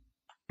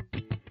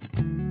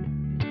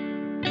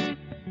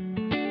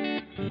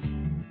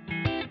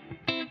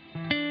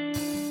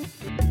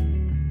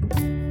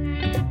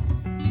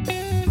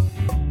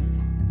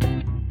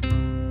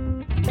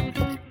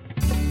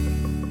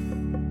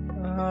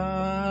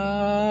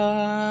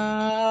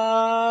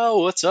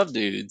What's up,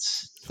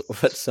 dudes?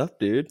 What's up,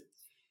 dude?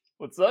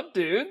 What's up,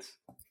 dudes?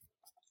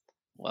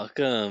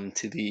 Welcome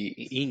to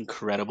the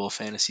incredible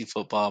fantasy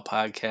football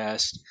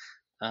podcast.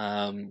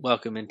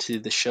 Welcome into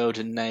the show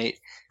tonight.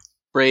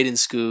 Braden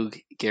Skoog,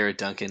 Garrett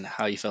Duncan,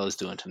 how you fellas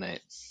doing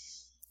tonight?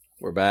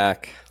 We're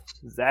back.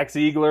 Zach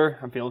Ziegler,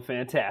 I'm feeling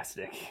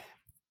fantastic.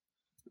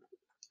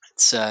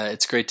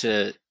 It's great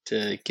to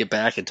get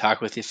back and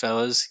talk with you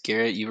fellas.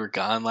 Garrett, you were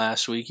gone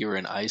last week. You were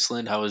in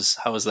Iceland. How was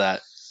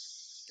that?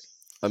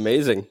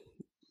 Amazing.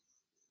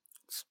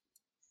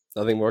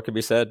 Nothing more could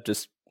be said.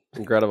 Just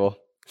incredible.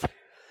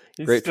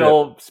 He's Great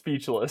still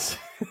speechless.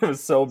 It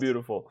was so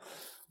beautiful.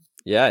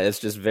 Yeah, it's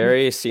just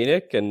very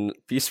scenic and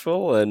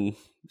peaceful, and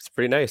it's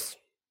pretty nice.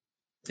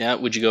 Yeah,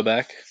 would you go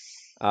back?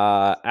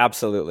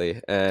 Absolutely,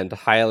 and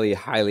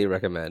highly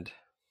recommend.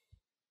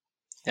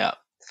 Yeah.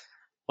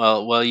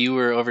 Well, while you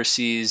were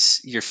overseas,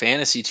 your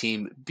fantasy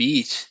team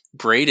beat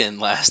Braden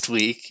last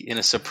week in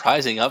a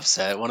surprising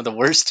upset. One of the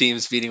worst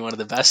teams beating one of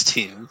the best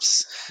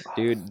teams.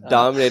 Dude,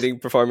 dominating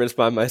performance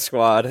by my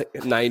squad.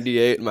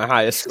 98, my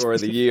highest score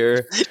of the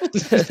year.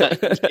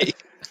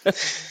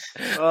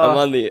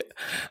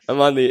 I'm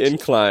on the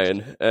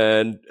incline,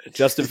 and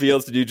Justin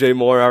Fields to DJ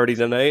Moore already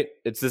tonight.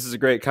 This is a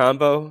great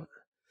combo.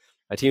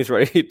 My team's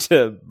ready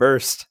to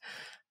burst.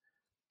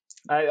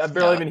 I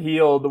barely even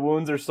healed. The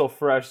wounds are still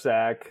fresh,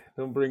 Zach.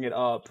 Don't bring it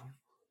up.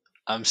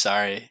 I'm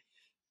sorry.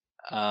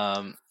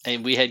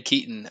 And we had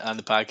Keaton on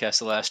the podcast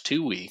the last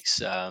 2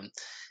 weeks.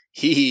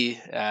 He,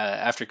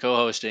 after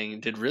co-hosting,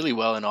 did really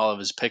well in all of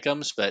his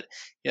pick'ems, but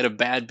he had a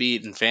bad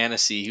beat in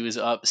fantasy. He was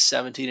up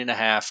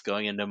 17.5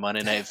 going into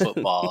Monday Night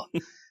Football.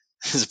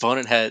 His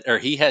opponent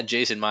he had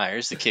Jason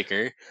Myers, the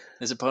kicker.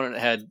 His opponent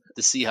had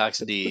the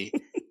Seahawks D.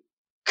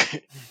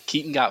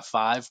 Keaton got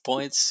 5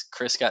 points.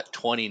 Chris got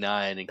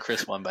 29, and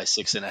Chris won by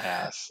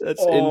 6.5.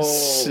 That's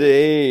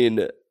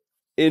insane.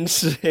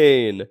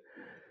 Insane.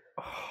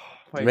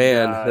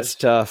 Man, gosh. that's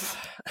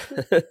tough.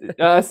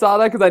 I saw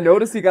that because I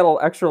noticed he got an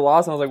extra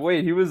loss, and I was like,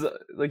 wait, he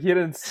had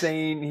an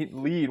insane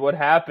lead. What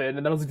happened?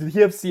 And then I was like, did he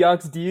have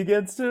Seahawks D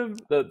against him?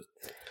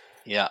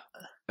 Yeah.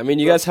 I mean,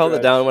 you guys held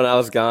it down when I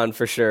was gone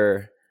for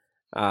sure.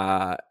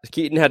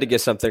 Keaton had to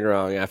get something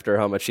wrong after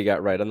how much he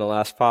got right on the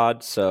last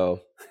pod,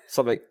 so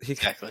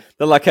Exactly.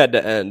 The luck had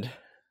to end.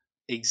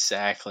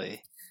 Exactly.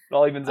 It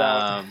all evens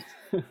out.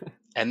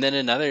 And then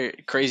another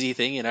crazy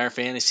thing in our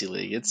fantasy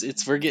league,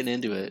 it's we're getting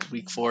into it.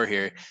 Week 4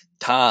 here.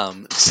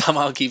 Tom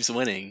somehow keeps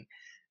winning.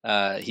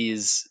 He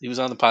was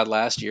on the pod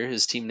last year.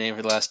 His team name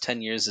for the last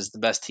 10 years is the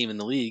best team in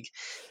the league,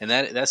 and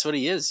that's what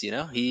he is. You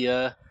know,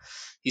 he's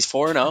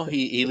 4-0.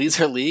 He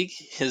leads our league.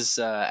 His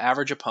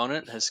average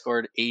opponent has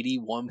scored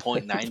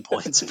 81.9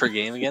 points per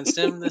game against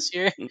him this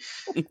year.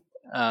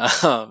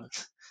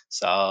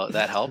 So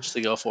that helps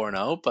to go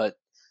 4-0. But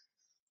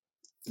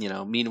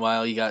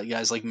meanwhile, you got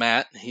guys like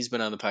Matt. He's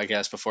been on the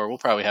podcast before. We'll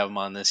probably have him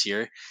on this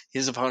year.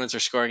 His opponents are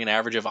scoring an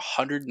average of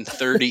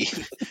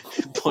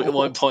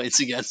 130.1 points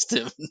against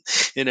him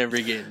in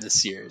every game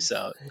this year.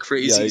 So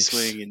crazy Yikes.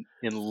 swing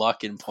in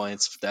luck and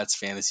points. That's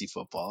fantasy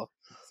football.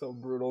 So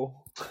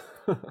brutal.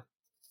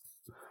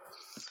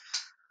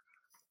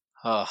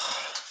 Oh,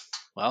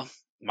 well,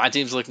 my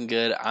team's looking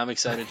good. I'm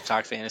excited to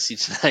talk fantasy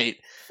tonight.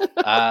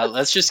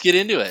 Let's just get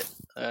into it.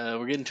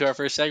 We're getting to our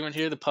first segment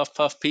here, the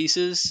Puff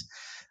Pieces.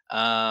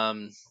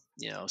 Some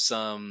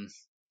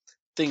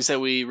things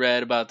that we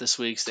read about this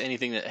week,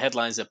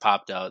 headlines that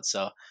popped out.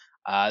 So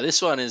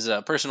this one is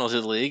personal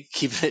to the league.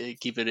 Keep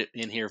it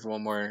in here for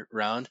one more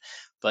round.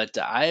 But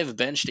I have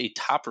benched a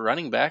top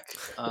running back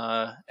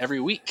every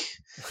week.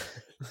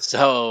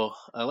 So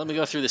let me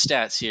go through the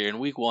stats here. In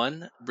week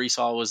 1, Breece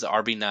Hall was the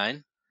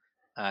RB9.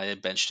 I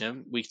benched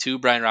him. Week 2,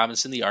 Brian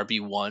Robinson, the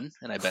RB1,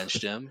 and I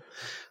benched him.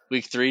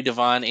 Week 3,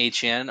 Devon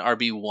Achane,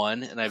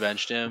 RB1, and I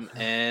benched him.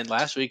 And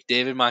last week,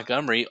 David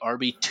Montgomery,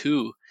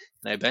 RB2,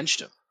 and I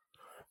benched him.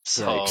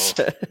 So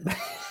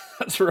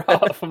that's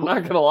rough. I'm not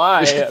going to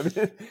lie. I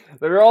mean,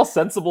 they were all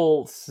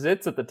sensible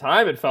sits at the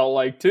time, it felt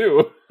like,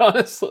 too,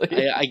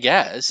 honestly. I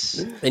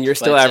guess. And you're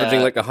still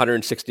averaging like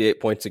 168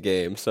 points a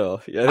game.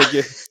 So I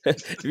think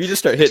if you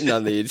just start hitting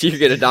on these, you're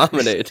going to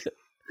dominate.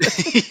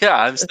 Yeah,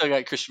 I've still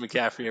got Christian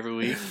McCaffrey every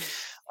week.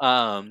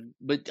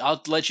 But I'll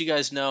let you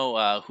guys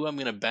know who I'm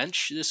going to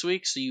bench this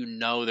week, so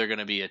they're going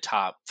to be a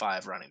top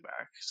 5 running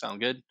back. Sound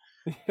good?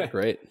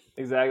 Great.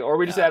 Exactly. Or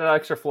we just add an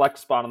extra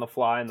flex spot on the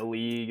fly in the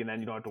league, and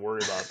then you don't have to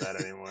worry about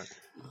that anymore.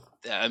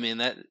 I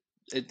mean,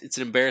 it's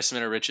an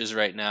embarrassment of riches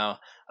right now.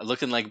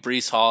 Looking like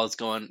Breece Hall is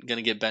going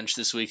to get benched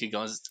this week. It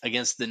goes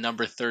against the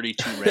number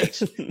 32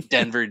 ranked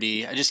Denver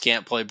D. I just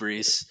can't play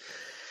Breece.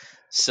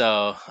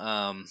 So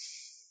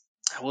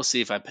we'll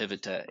see if I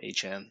pivot to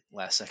HN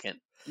last second.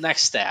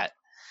 Next stat.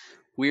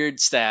 Weird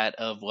stat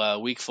of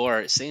week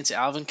 4. Saints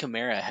Alvin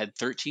Kamara had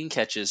 13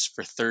 catches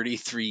for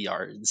 33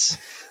 yards.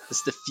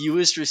 That's the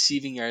fewest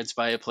receiving yards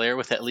by a player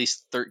with at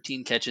least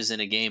 13 catches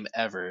in a game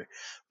ever,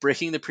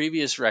 breaking the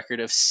previous record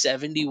of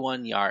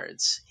 71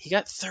 yards. He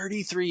got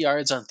 33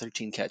 yards on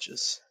 13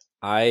 catches.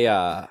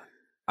 I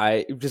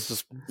just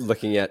was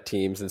looking at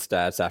teams and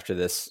stats after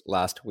this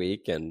last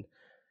week, and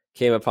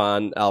came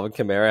upon Alvin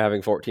Kamara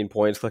having 14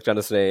 points, clicked on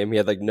his name. He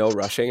had like no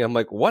rushing. I'm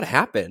like, what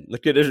happened?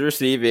 Look at his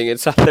receiving.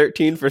 It's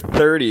 13 for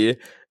 30. And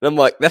I'm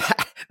like,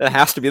 that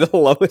has to be the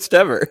lowest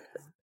ever.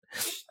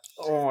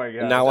 Oh my god!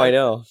 And now I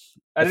know.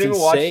 I didn't It's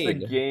even watch insane.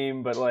 the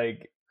game, but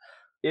like,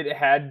 it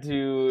had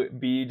to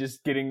be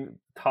just getting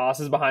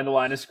tosses behind the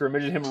line of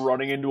scrimmage and him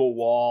running into a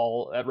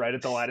wall right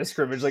at the line of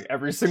scrimmage like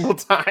every single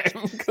time.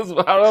 Because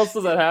how else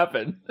does that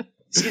happen?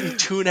 He's getting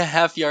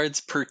 2.5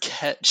 yards per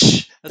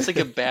catch. That's like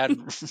a bad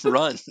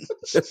run.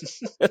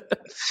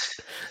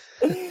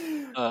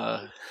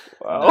 Wow.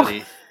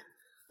 Nutty.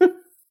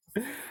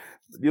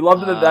 You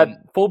loved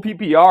that full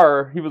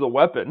PPR. He was a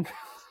weapon,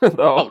 though.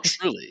 Oh,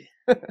 truly.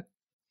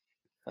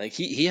 Like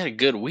he had a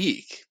good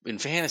week in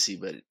fantasy,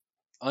 but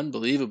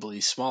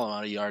unbelievably small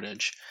amount of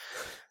yardage.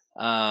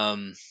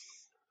 Other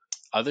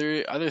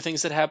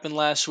things that happened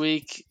last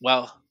week.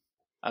 Well,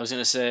 I was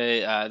gonna say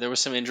there was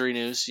some injury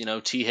news.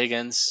 T.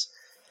 Higgins,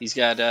 he's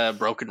got a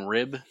broken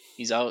rib.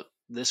 He's out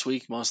this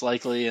week most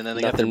likely, and then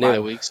they got their bye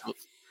week. So,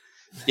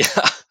 yeah,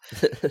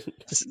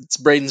 it's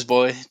Braden's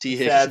boy, T.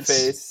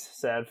 Higgins.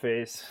 Sad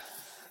face.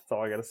 That's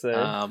all I gotta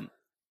say.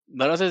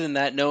 But other than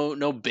that,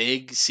 no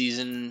big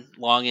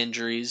season-long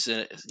injuries.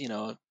 A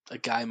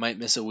guy might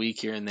miss a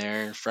week here and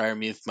there.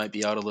 Freiermuth might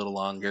be out a little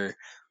longer.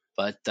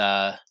 But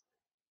the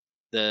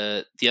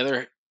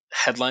other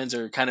headlines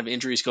are kind of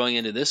injuries going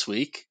into this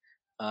week.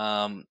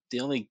 The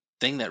only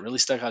thing that really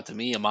stuck out to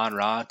me,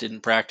 Amon-Ra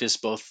didn't practice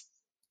both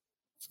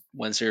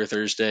Wednesday or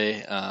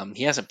Thursday.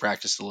 He hasn't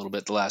practiced a little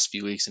bit the last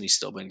few weeks, and he's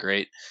still been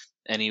great.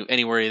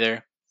 Any worry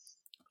there?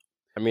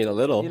 I mean, a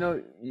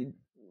little.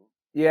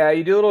 Yeah,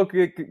 you do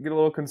get a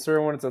little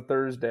concerned when it's a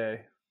Thursday.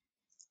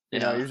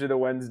 Usually the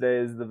Wednesday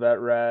is the vet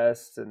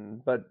rest,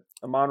 but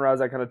Amon-Ra is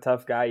that kind of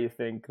tough guy. You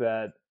think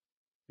that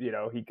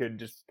he could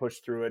just push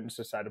through it and just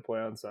decide to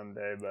play on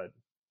Sunday. But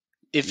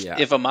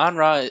if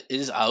Amon-Ra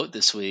is out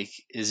this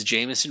week, is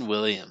Jameson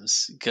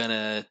Williams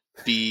gonna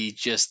be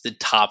just the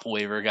top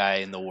waiver guy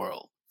in the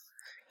world?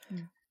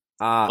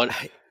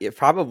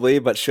 Probably,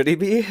 but should he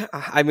be?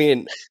 I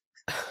mean.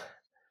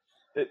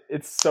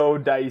 It's so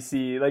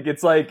dicey. Like he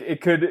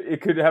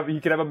could have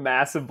a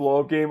massive blow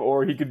up game,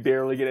 or he could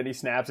barely get any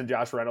snaps, and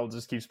Josh Reynolds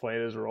just keeps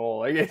playing his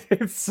role. Like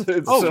it's so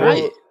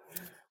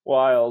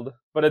wild.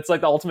 But it's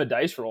like the ultimate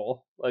dice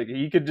roll. Like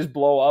he could just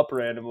blow up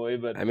randomly.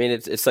 But I mean,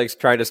 it's like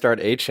trying to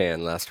start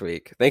Achan last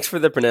week. Thanks for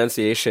the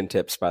pronunciation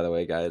tips, by the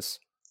way, guys.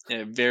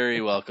 Yeah,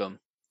 very welcome.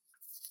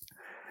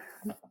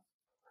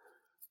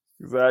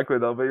 Exactly,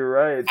 though. But you're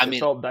right. It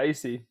felt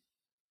dicey.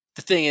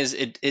 The thing is,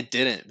 it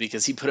didn't,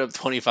 because he put up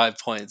 25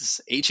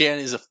 points. Achan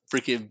is a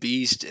freaking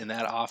beast in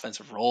that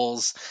offensive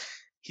roles.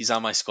 He's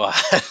on my squad.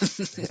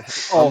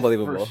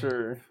 Unbelievable.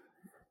 For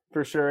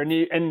sure.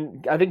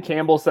 And I think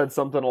Campbell said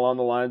something along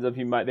the lines of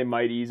they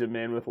might ease him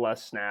in with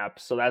less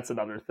snaps. So that's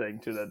another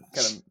thing too that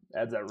kind of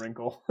adds that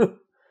wrinkle.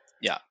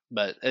 Yeah,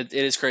 but it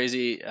is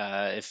crazy.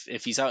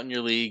 If he's out in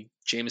your league,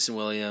 Jameson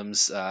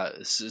Williams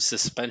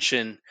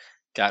suspension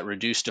got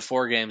reduced to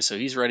 4 games, so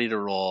he's ready to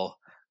roll.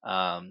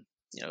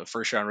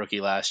 First round rookie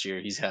last year.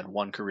 He's had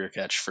 1 career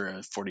catch for a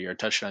 40-yard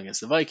touchdown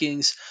against the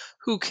Vikings.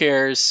 Who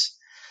cares?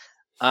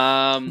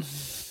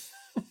 Let's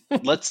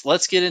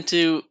get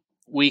into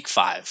week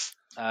 5.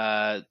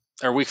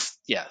 Week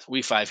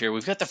 5 here.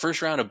 We've got the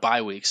first round of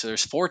bye week. So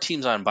there's 4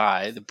 teams on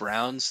bye: the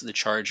Browns, the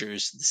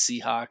Chargers, the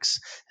Seahawks,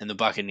 and the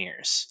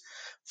Buccaneers.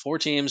 4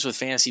 teams with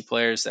fantasy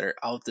players that are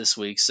out this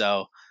week.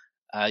 So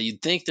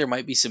you'd think there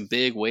might be some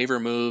big waiver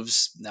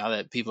moves now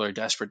that people are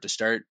desperate to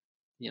start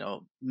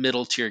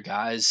middle tier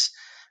guys.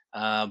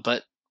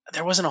 But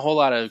there wasn't a whole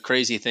lot of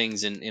crazy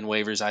things in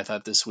waivers, I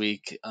thought, this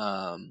week.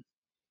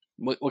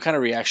 What kind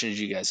of reaction did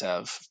you guys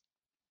have?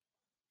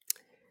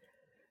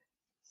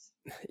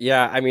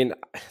 Yeah, I mean,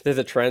 there's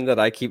a trend that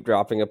I keep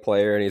dropping a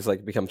player and he's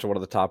like becomes one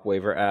of the top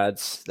waiver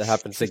ads. That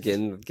happens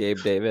again with Gabe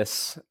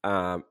Davis.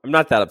 I'm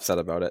not that upset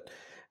about it.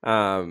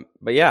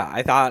 But yeah,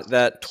 I thought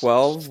that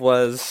 12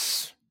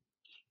 was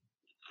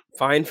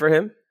fine for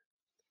him.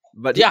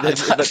 But yeah,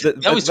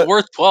 that was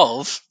worth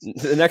 12.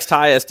 The next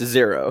highest is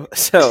 0.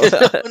 So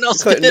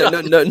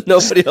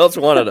nobody else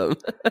wanted him.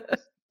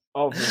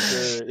 Oh, for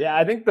sure. Yeah,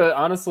 I think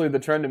honestly the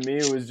trend to me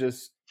was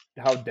just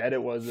how dead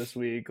it was this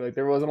week. Like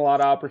there wasn't a lot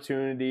of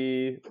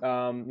opportunity.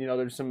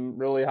 There's some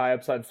really high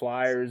upside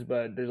flyers,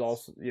 but there's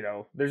also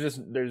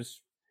it's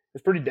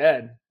pretty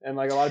dead. And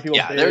like a lot of people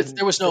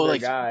there was no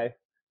like guy,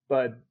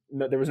 but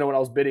there was no one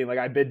else bidding. Like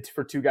I bid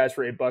for 2 guys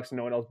for $8 and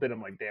no one else bid.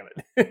 I'm like, damn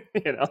it.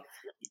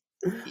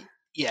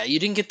 Yeah, you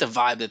didn't get the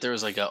vibe that there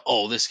was like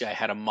this guy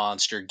had a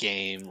monster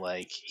game,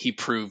 like he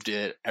proved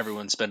it,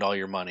 everyone spend all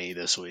your money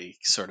this week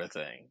sort of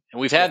thing.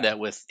 And we've had that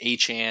with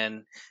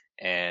Achan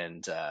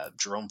and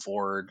Jerome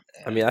Ford.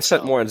 I mean, I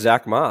spent more on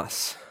Zach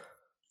Moss.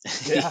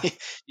 Yeah,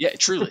 yeah,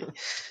 truly.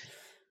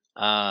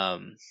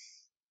 But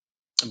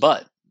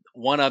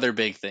one other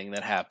big thing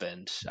that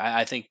happened,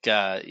 I think,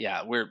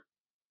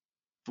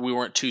 we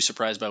weren't too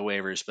surprised by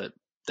waivers, but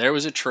there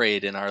was a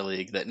trade in our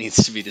league that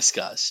needs to be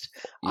discussed.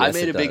 Yes, I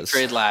made a big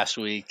trade last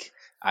week.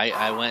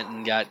 I went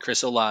and got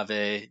Chris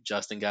Olave.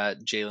 Justin got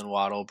Jalen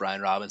Waddle,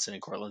 Brian Robinson,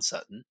 and Cortland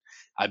Sutton.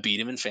 I beat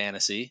him in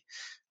fantasy.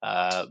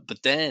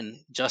 But then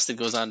Justin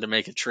goes on to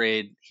make a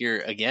trade here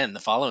again the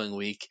following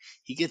week.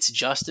 He gets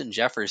Justin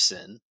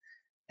Jefferson,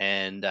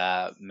 and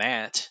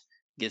Matt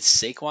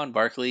gets Saquon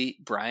Barkley,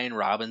 Brian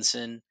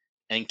Robinson,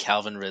 and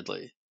Calvin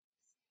Ridley.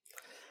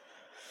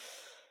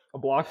 A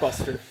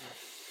blockbuster.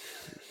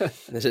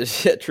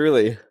 Yeah,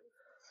 truly.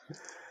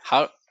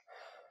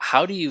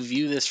 How do you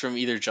view this from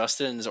either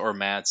Justin's or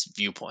Matt's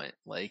viewpoint?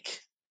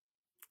 Like,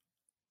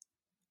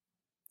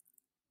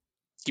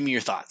 give me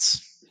your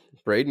thoughts.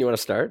 Braden, you want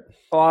to start?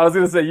 Oh, I was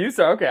going to say you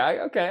start.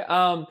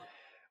 Okay.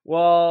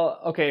 Well,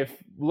 okay.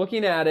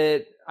 Looking at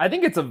it, I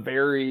think it's a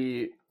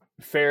very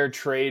fair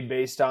trade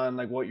based on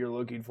like what you're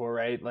looking for,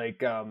 right?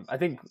 Like, I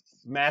think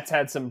Matt's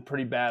had some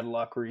pretty bad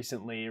luck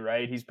recently,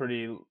 right? He's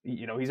pretty,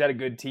 he's had a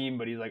good team,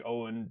 but he's like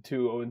 0-2,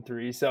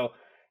 0-3. So,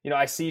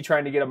 I see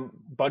trying to get a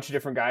bunch of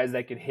different guys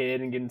that could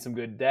hit and getting some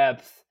good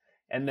depth.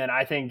 And then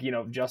I think,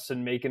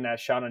 Justin making that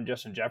shot on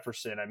Justin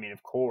Jefferson, I mean,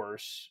 of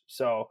course.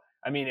 So,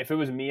 I mean, if it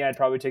was me, I'd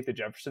probably take the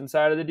Jefferson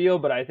side of the deal,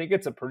 but I think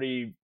it's a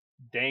pretty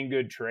dang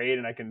good trade,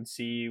 and I can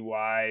see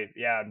why,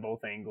 on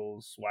both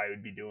angles, why I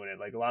would be doing it.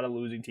 Like, a lot of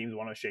losing teams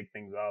want to shake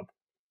things up.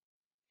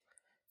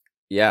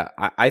 Yeah,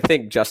 I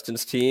think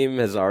Justin's team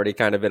has already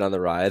kind of been on the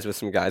rise with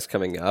some guys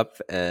coming up,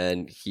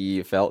 and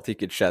he felt he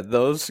could shed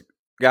those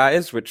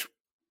guys, which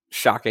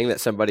shocking that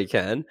somebody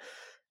can.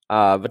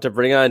 But to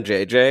bring on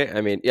JJ,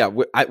 I mean,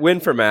 I win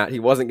for Matt. He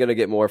wasn't going to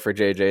get more for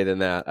JJ than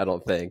that, I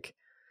don't think.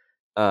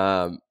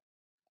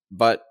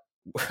 But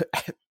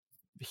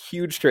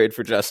huge trade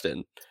for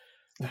Justin.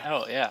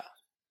 Oh, yeah.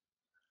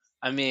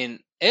 I mean,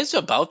 it's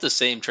about the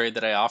same trade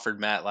that I offered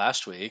Matt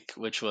last week,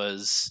 which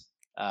was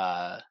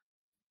Devon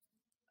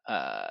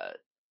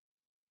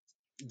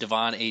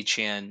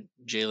Achane,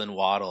 Jalen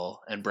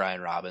Waddle, and Brian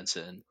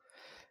Robinson.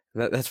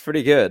 That's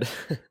pretty good.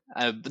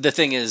 The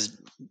thing is,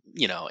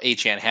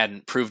 Achane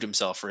hadn't proved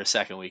himself for a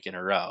second week in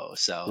a row,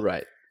 so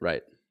right.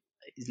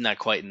 He's not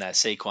quite in that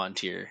Saquon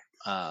tier.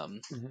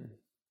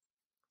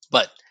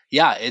 But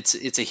yeah,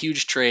 it's a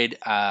huge trade.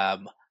 I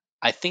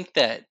think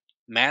that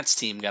Matt's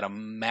team got a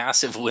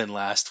massive win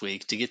last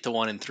week to get to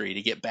 1-3,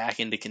 to get back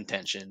into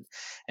contention,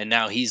 and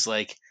now he's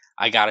like,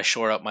 I got to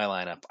shore up my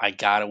lineup. I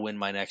got to win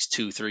my next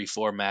 2, 3,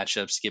 4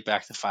 matchups to get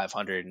back to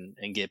 500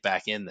 and get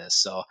back in this.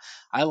 So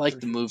I like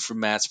the move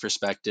from Matt's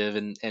perspective.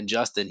 And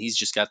Justin, he's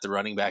just got the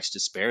running backs to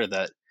spare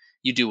that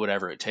you do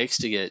whatever it takes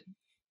to get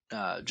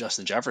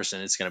Justin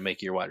Jefferson. It's going to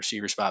make your wide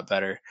receiver spot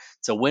better.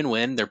 It's a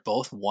win-win. They're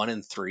both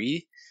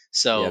 1-3.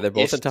 So yeah, they're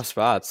both in tough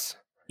spots.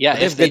 Yeah,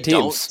 if they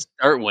don't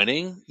start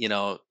winning,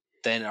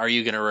 then are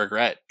you going to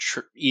regret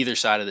either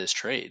side of this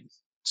trade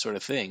sort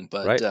of thing?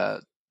 But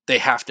right. They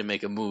have to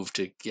make a move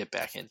to get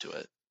back into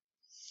it.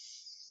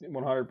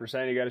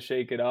 100%. You got to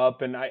shake it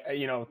up. And I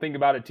think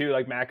about it too.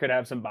 Like, Matt could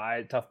have some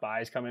tough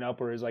buys coming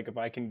up, whereas like if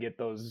I can get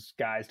those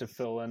guys to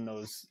fill in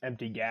those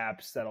empty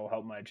gaps, that'll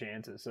help my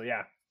chances. So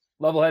yeah,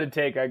 level-headed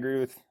take. I agree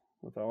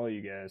with all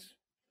you guys.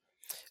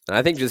 And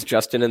I think just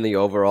Justin in the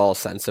overall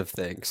sense of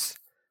things,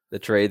 the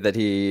trade that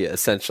he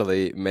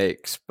essentially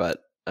makes, but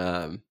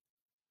to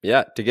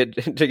get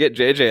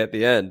JJ at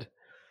the end,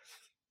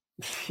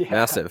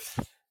 massive.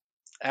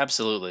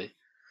 Absolutely.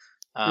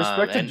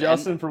 Respect to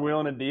Justin for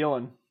wheeling and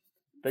dealing.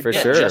 For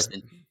sure.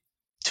 Justin,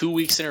 2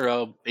 weeks in a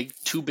row,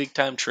 two big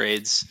time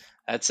trades.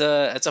 That's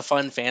a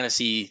fun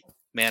fantasy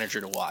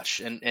manager to watch,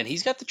 and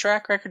he's got the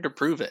track record to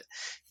prove it.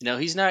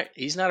 He's not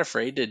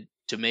afraid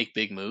to make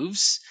big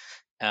moves.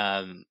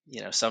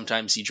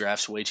 Sometimes he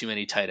drafts way too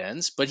many tight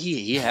ends, but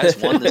he has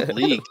won this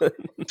league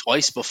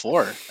twice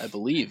before, I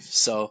believe.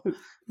 So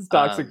it's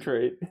toxic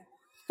trait.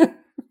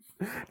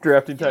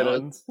 Drafting tight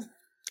ends.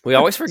 We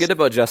always forget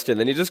about Justin,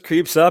 then he just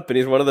creeps up and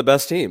he's one of the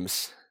best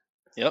teams.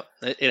 Yep.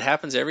 It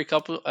happens every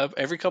couple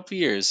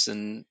years,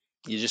 and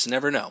you just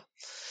never know.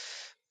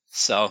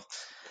 So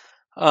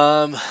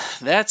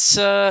that's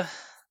all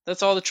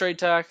the trade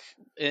talk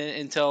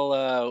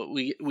until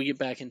we get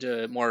back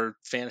into more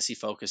fantasy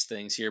focused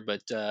things here.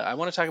 But I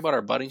want to talk about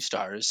our budding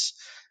stars,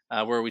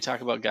 where we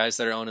talk about guys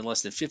that are owned in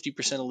less than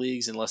 50% of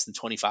leagues and less than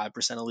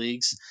 25% of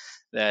leagues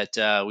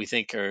that we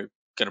think are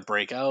going to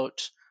break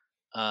out,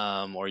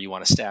 or you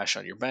want to stash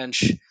on your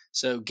bench.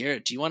 So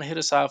Garrett, do you want to hit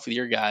us off with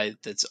your guy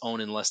that's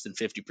owned in less than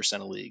 50%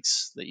 of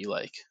leagues that you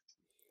like?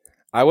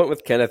 I went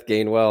with Kenneth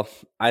Gainwell.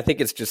 I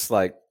think it's just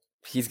like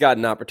he's got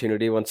an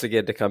opportunity once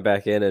again to come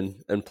back in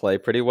and play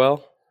pretty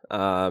well.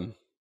 DeAndre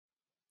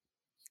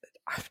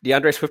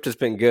Swift has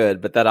been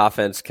good, but that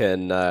offense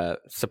can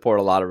support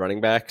a lot of running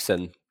backs,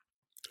 and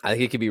I think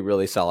he could be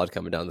really solid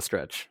coming down the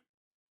stretch.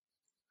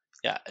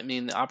 Yeah, I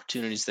mean, the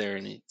opportunity's there,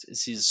 and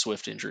he's a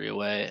Swift injury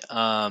away.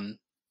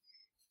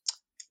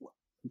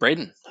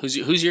 Braden,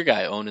 who's your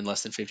guy owned in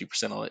less than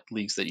 50% of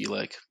leagues that you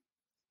like?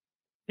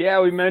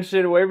 Yeah, we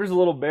mentioned waivers a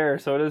little bare,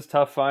 so it is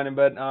tough finding.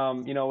 But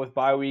with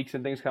bye weeks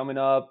and things coming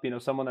up,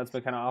 someone that's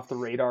been kind of off the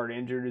radar and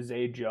injured is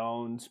Zay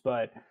Jones.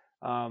 But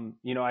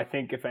I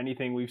think if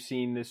anything, we've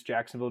seen this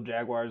Jacksonville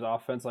Jaguars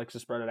offense likes to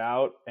spread it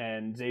out,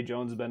 and Zay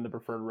Jones has been the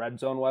preferred red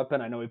zone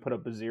weapon. I know he put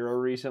up a 0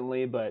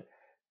 recently, but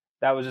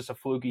that was just a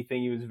fluky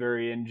thing. He was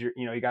very injured.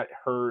 He got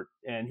hurt,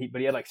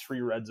 but he had like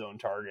 3 red zone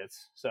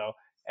targets. So,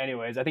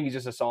 anyways, I think he's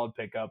just a solid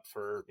pickup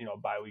for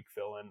bye week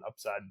fill in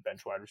upside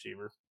bench wide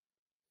receiver.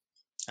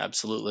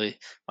 Absolutely.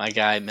 My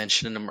guy,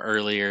 mentioned him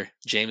earlier,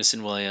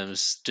 Jameson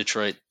Williams,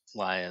 Detroit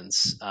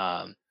Lions.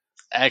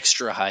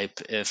 Extra hype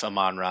if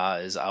Amon-Ra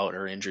is out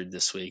or injured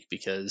this week,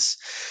 because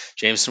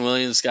Jameson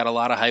Williams got a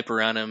lot of hype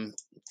around him.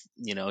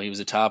 He was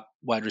a top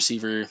wide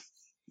receiver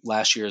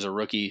last year as a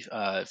rookie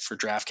for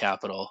draft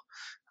capital,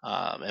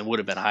 and would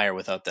have been higher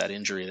without that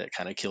injury that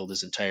kind of killed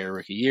his entire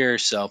rookie year.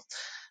 So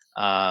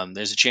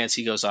there's a chance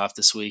he goes off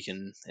this week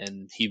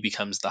and he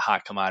becomes the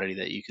hot commodity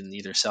that you can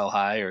either sell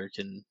high or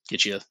can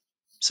get you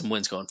some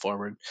wins going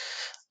forward.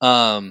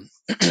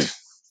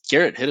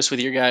 Garrett, hit us with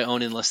your guy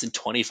owning less than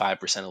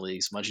 25% of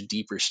leagues, much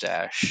deeper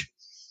stash.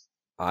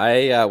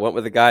 I went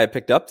with the guy I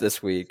picked up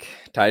this week,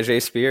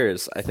 Tyjae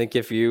Spears. I think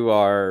if you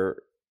are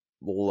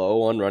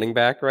low on running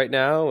back right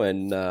now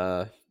and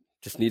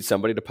just need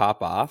somebody to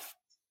pop off,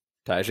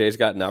 Tyjae's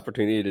got an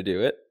opportunity to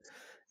do it.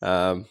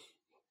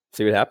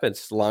 See what happens.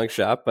 It's a long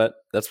shot, but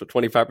that's what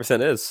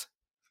 25% is.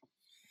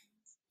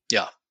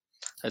 Yeah,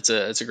 that's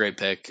a great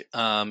pick.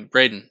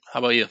 Braden, how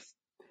about you?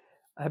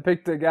 I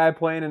picked a guy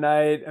playing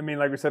tonight. I mean,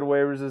 like we said,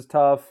 waivers is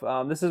tough.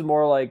 This is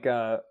more like,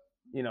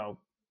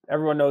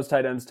 everyone knows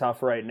tight end's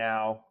tough right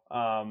now.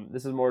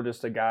 This is more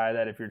just a guy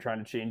that if you're trying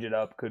to change it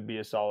up, could be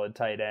a solid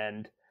tight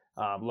end.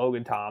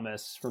 Logan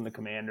Thomas from the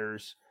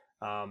Commanders.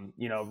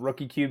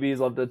 Rookie QBs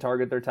love to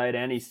target their tight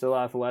end. He's still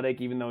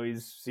athletic, even though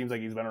seems like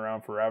he's been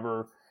around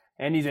forever.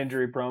 And he's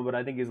injury prone, but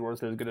I think he's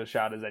worth as good a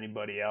shot as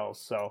anybody else.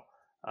 So,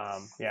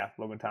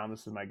 Logan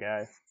Thomas is my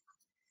guy.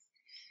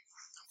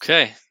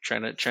 Okay,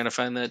 trying to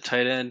find that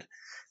tight end.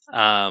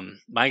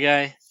 My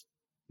guy,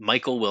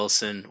 Michael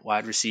Wilson,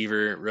 wide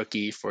receiver,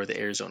 rookie for the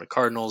Arizona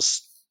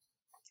Cardinals.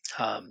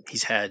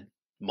 He's had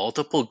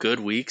multiple good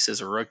weeks as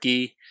a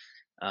rookie,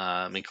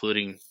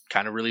 including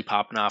kind of really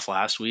popping off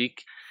last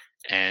week.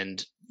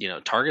 And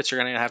targets are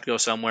going to have to go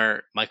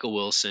somewhere. Michael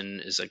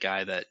Wilson is a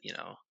guy that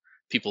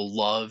people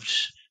loved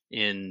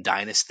in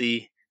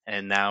Dynasty,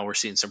 and now we're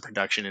seeing some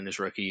production in his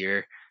rookie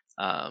year.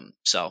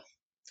 So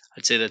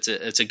I'd say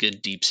that's a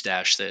good deep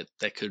stash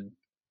that could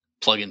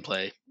plug and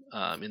play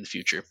in the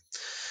future.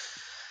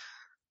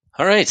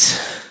 All right.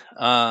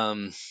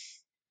 I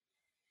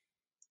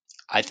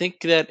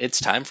think that it's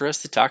time for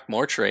us to talk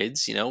more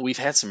trades. We've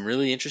had some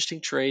really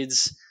interesting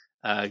trades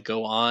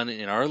go on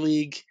in our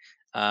league,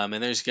 and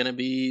there's going to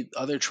be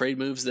other trade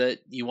moves that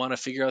you want to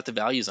figure out the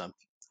values on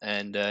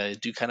and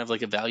do kind of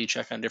like a value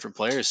check on different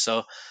players.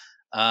 So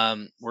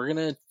we're going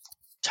to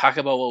talk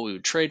about what we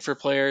would trade for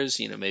players,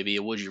 maybe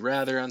a would you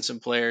rather on some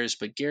players.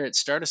 But Garrett,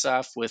 start us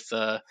off with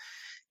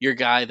your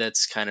guy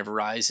that's kind of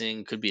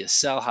rising, could be a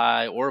sell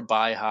high or a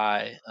buy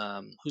high.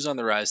 Who's on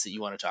the rise that you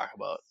want to talk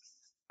about?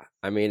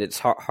 I mean, it's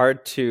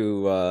hard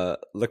to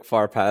look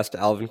far past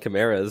Alvin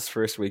Kamara's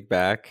first week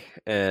back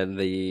and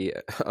the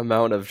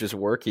amount of just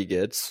work he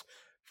gets.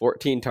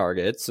 14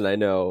 targets, and I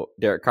know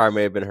Derek Carr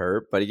may have been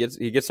hurt, but he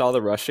gets all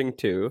the rushing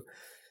too.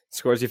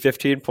 Scores you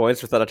 15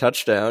 points without a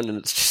touchdown, and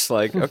it's just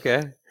like,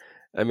 okay.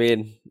 I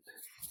mean,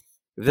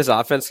 if this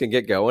offense can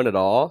get going at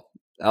all,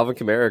 Alvin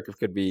Kamara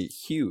could be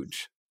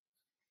huge.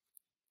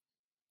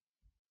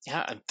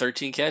 Yeah,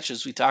 13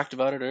 catches. We talked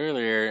about it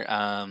earlier.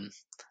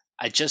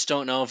 I just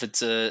don't know if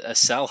it's a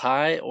sell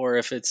high or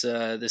if it's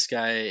this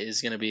guy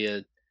is going to be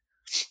a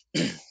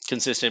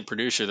consistent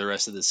producer the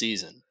rest of the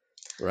season.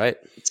 Right.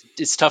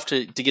 It's tough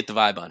to get the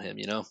vibe on him,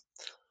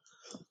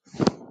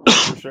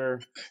 For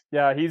sure.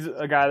 Yeah, he's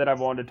a guy that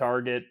I've wanted to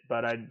target,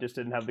 but I just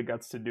didn't have the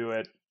guts to do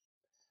it.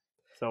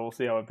 So we'll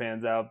see how it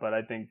pans out. But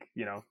I think,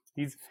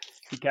 he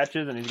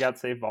catches and he's got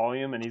safe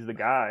volume and he's the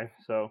guy.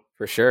 So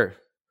for sure.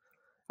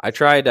 I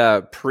tried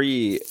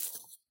pre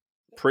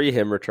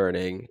him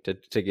returning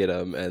to get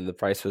him, and the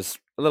price was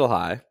a little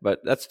high, but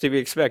that's to be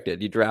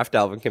expected. You draft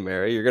Alvin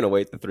Kamara, you're going to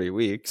wait the 3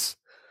 weeks.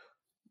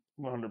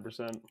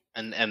 100%.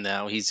 And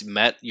now he's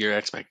met your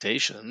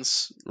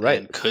expectations, right?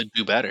 And could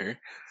do better.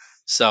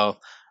 So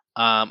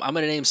I'm going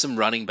to name some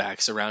running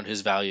backs around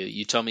his value.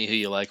 You tell me who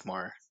you like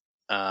more.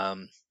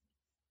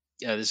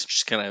 This is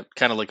just kind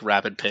of like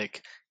rapid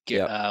pick.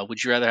 Yep.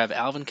 Would you rather have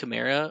Alvin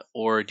Kamara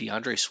or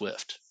DeAndre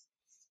Swift?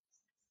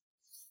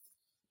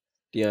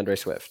 DeAndre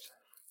Swift.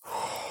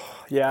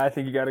 Yeah, I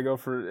think you got to go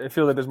for. I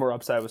feel like there's more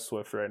upside with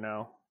Swift right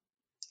now.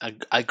 I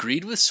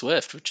agreed with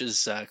Swift, which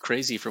is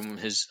crazy from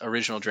his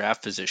original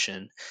draft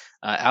position.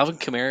 Alvin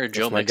Kamara, That's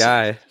Joe my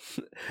Mixon.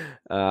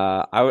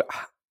 guy.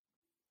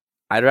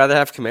 I'd rather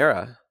have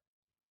Kamara.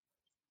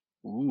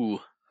 Ooh.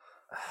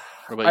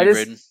 What about you,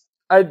 Braden?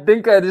 I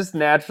think I just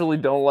naturally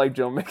don't like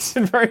Joe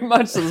Mixon very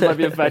much, so this might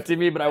be affecting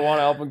me, but I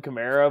want Alvin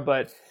Kamara,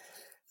 but,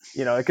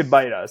 it could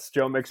bite us.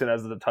 Joe Mixon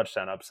has the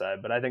touchdown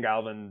upside, but I think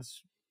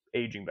Alvin's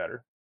aging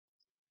better.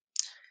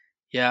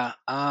 Yeah,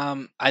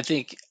 I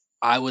think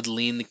I would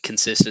lean the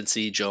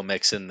consistency Joe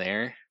Mixon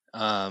there.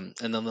 And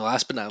then the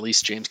last but not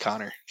least, James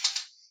Conner.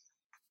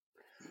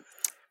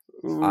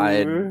 It's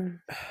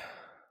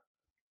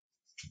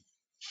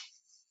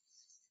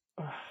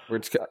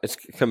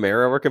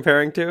Kamara we're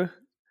comparing to?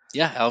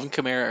 Yeah, Alvin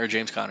Kamara or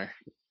James Conner.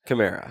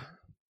 Kamara.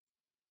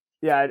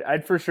 Yeah,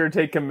 I'd for sure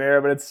take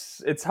Kamara, but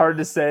it's hard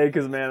to say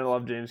because, man, I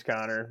love James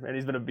Conner, and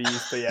he's been a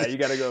beast. But yeah, you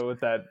got to go with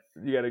that.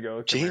 You got to go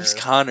with James Kamara.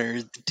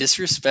 Conner,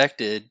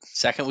 disrespected,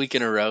 second week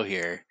in a row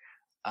here.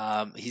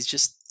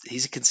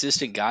 He's a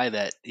consistent guy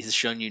that he's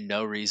shown you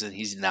no reason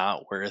he's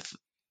not worth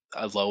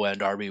a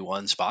low-end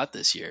RB1 spot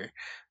this year.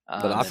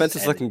 But offense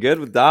is looking good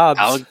with Dobbs.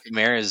 Alvin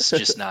Kamara is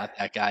just not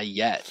that guy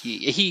yet.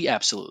 He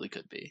absolutely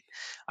could be.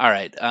 All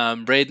right,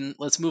 Braden,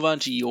 let's move on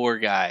to your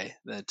guy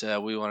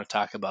that we want to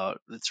talk about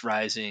that's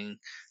rising.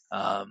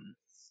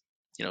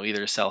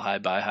 Either sell high,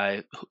 buy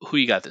high. Who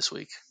you got this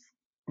week?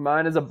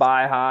 Mine is a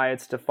buy high.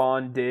 It's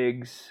Stephon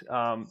Diggs.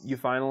 You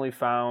finally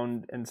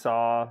found and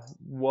saw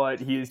what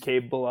he is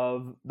capable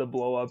of, the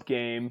blow-up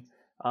game.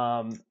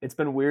 It's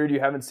been weird. You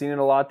haven't seen it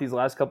a lot these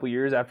last couple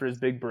years after his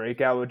big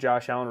breakout with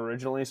Josh Allen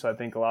originally, so I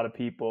think a lot of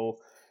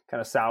people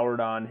kind of soured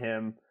on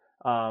him.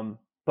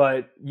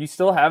 But you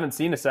still haven't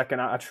seen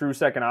a true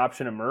second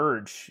option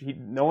emerge.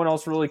 No one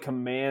else really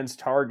commands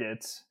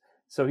targets.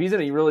 So he's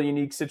in a really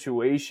unique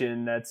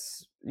situation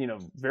that's,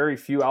 very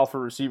few alpha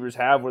receivers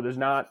have, where there's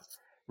not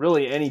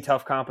really any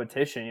tough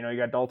competition. You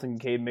got Dalton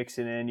Kincaid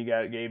mixing in, you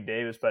got Gabe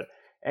Davis. But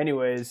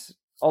anyways,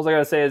 all I got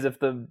to say is if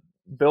the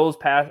Bills'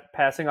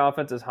 passing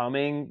offense is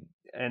humming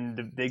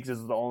and Diggs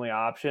is the only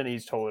option,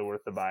 he's totally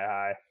worth the buy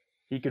high.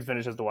 He could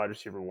finish as the wide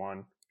receiver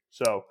 1.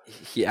 So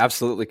he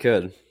absolutely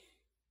could.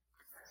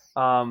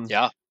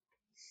 Yeah.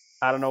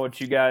 I don't know what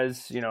you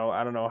guys,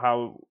 I don't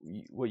know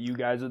what you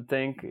guys would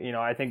think.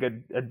 I think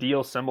a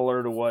deal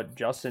similar to what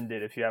Justin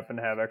did, if you happen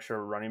to have extra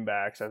running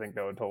backs, I think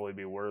that would totally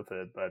be worth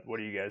it. But what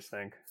do you guys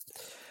think?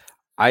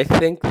 I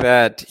think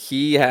that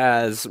he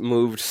has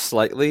moved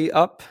slightly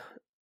up,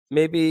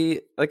 maybe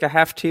like a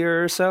half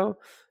tier or so,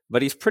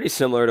 but he's pretty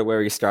similar to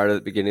where he started at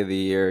the beginning of the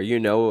year.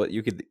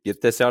 You could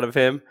get this out of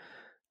him.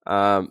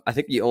 I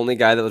think the only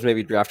guy that was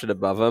maybe drafted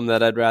above him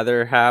that I'd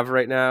rather have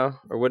right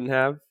now, or wouldn't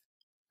have,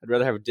 I'd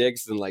rather have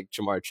Diggs than like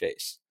Jamar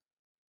Chase.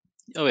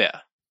 Oh yeah.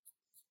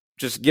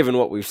 Just given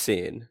what we've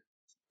seen.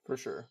 For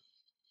sure.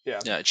 Yeah.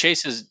 Yeah.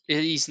 Chase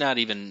he's not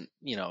even,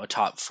 a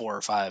top 4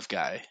 or 5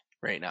 guy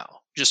right now.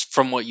 Just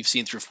from what you've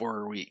seen through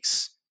 4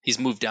 weeks. He's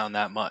moved down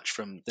that much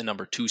from the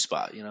number 2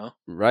 spot,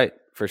 Right,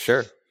 for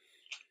sure.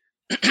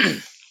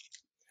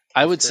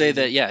 I would say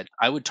that, yeah,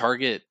 I would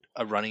target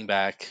a running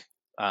back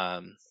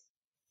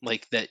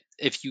like that.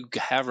 If you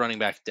have running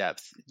back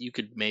depth, you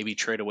could maybe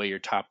trade away your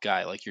top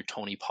guy, like your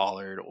Tony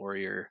Pollard or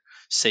your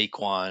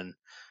Saquon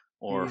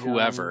or Bijan,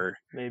 whoever.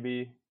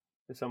 Maybe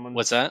if someone.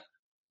 What's that?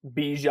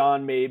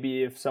 Bijan,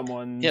 maybe if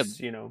someone's,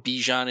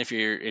 Bijan,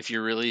 if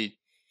you're really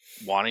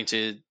wanting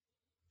to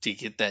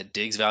get that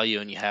Diggs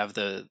value and you have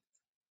the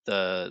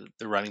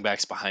running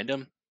backs behind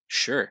him,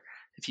 sure.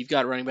 If you've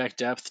got running back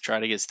depth, try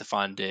to get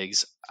Stephon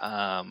Diggs.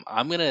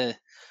 I'm gonna,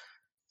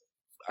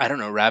 I don't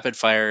know, rapid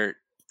fire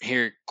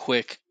here,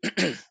 quick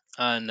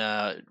on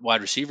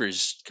wide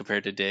receivers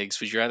compared to Diggs.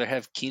 Would you rather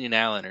have Keenan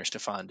Allen or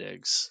Stephon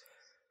Diggs?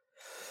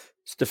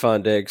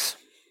 Stephon Diggs.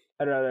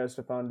 I'd rather have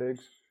Stephon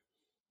Diggs.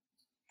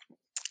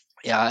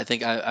 Yeah, I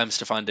think I'm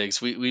Stephon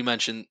Diggs. We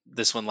mentioned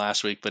this one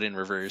last week, but in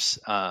reverse,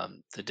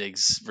 the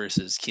Diggs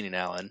versus Keenan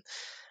Allen.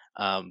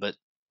 But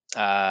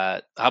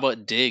how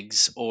about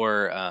Diggs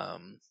or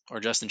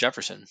Justin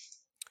Jefferson?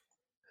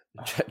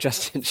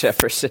 Justin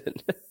Jefferson.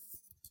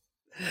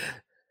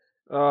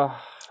 I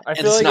and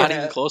feel it's like not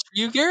even close for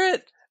you,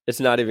 Garrett? It's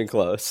not even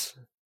close.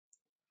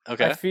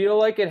 Okay. I feel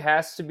like it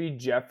has to be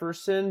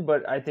Jefferson,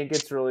 but I think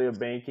it's really a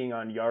banking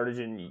on yardage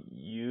and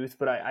youth.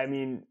 But I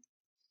mean,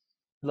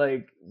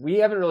 like, we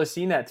haven't really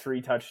seen that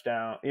 3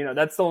 touchdown.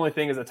 That's the only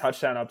thing, is a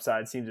touchdown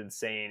upside seems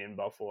insane in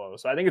Buffalo.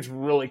 So I think it's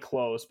really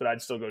close, but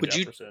I'd still go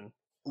Jefferson.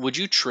 Would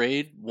you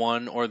trade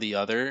one or the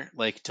other,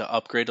 like to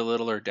upgrade a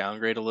little or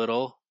downgrade a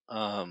little?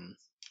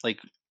 Like,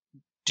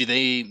 do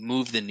they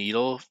move the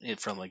needle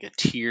from like a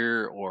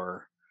tier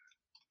or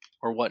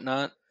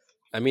whatnot?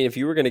 I mean, if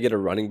you were going to get a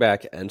running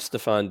back and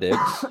Stephon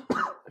Diggs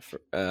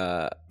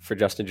for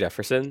Justin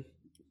Jefferson,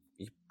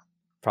 you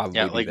probably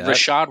do like that.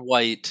 Rashad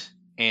White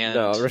and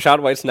no,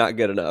 Rashad White's not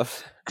good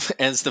enough.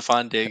 And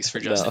Stephon Diggs for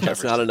Justin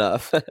Jefferson. That's not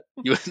enough.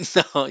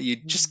 You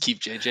just keep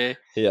JJ.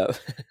 Yeah.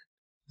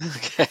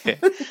 Okay.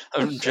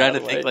 I'm trying to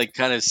think like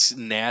kind of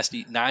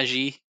nasty.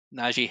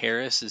 Najee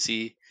Harris, is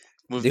he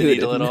moved the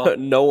needle at all?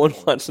 No one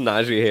wants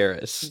Najee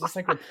Harris. He's just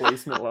like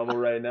replacement level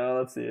right now.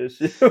 That's the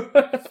issue.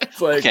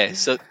 It's like, okay,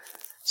 so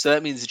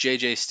that means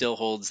JJ still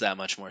holds that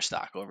much more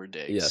stock over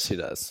Diggs. Yes, he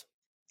does.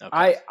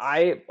 Okay.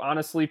 I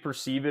honestly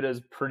perceive it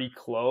as pretty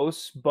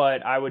close,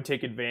 but I would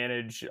take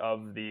advantage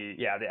of the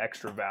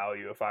extra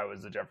value if I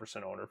was the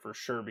Jefferson owner for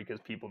sure, because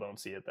people don't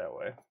see it that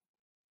way.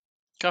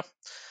 Okay.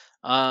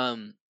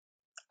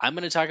 I'm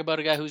going to talk about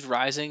a guy who's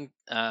rising,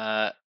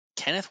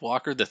 Kenneth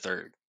Walker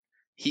III.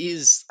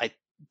 He's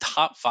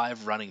top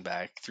 5 running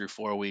back through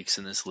 4 weeks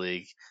in this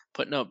league,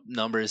 putting up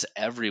numbers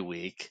every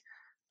week.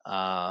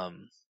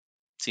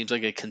 Seems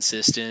like a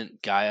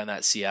consistent guy on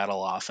that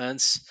Seattle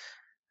offense.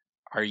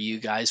 Are you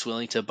guys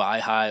willing to buy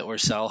high or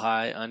sell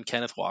high on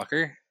Kenneth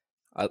Walker?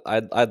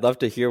 I'd love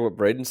to hear what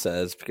Braden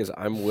says, because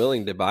I'm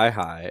willing to buy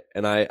high,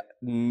 and I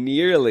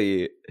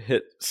nearly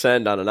hit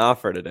send on an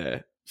offer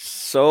today.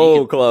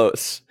 So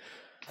close.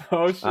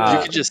 Oh shit!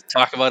 You could just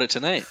talk about it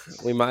tonight.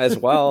 We might as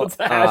well. Let's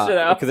hash it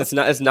out. Because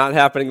it's not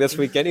happening this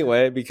week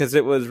anyway, because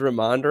it was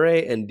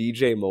Ramondre and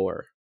DJ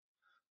Moore.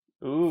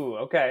 Ooh,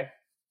 okay.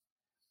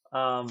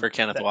 For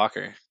Kenneth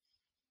Walker.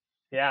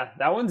 Yeah,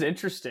 that one's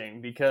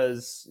interesting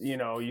because,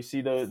 you see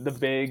the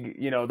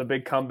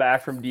big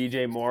comeback from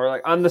DJ Moore.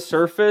 Like, on the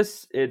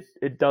surface,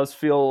 it does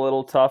feel a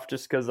little tough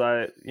just because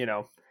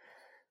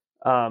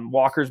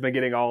Walker's been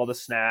getting all the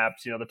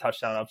snaps, the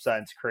touchdown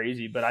upside is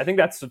crazy, but I think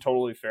that's a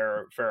totally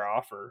fair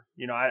offer.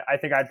 I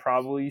think I'd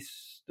probably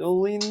still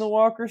lean the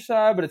Walker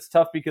side, but it's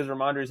tough because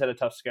Ramondre's had a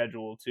tough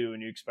schedule too,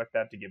 and you expect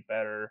that to get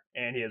better,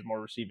 and he has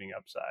more receiving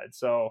upside.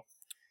 So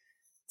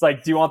it's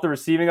like, do you want the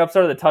receiving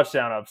upside or the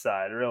touchdown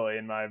upside? Really,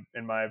 in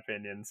my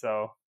opinion.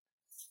 So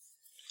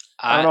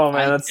I don't know,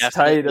 man. That's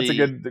tight. That's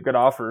a good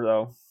offer,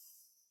 though.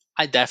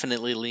 I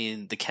definitely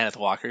lean the Kenneth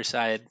Walker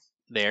side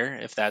there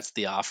if that's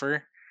the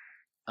offer.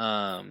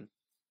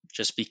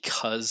 Just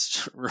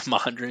because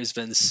Ramondre's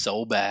been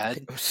so bad.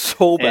 And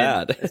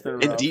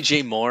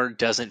DJ Moore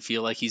doesn't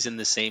feel like he's in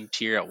the same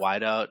tier at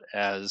wideout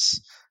as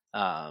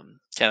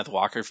Kenneth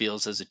Walker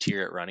feels as a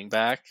tier at running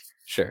back.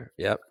 Sure.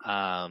 Yep.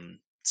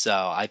 So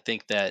I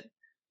think that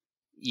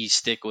you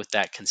stick with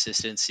that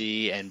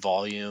consistency and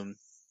volume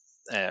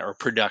or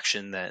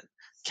production that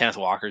Kenneth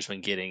Walker's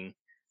been getting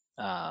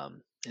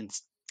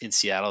in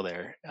Seattle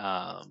there.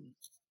 I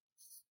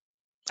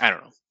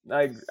don't know.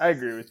 I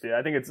agree with you.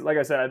 I think it's, like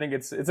I said, I think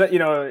it's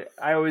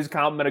I always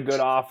compliment a good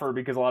offer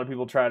because a lot of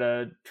people try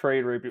to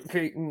trade rape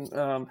you.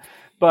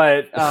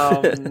 But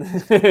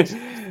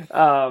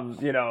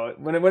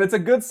when it's a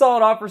good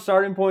solid offer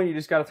starting point, you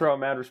just got to throw out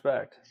mad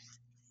respect.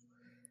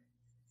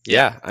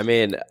 Yeah, I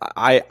mean,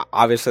 I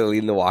obviously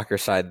lean the Walker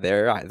side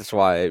there. That's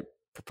why I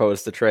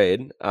proposed the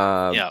trade.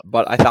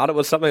 But I thought it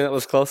was something that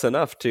was close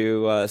enough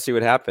to see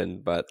what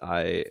happened. But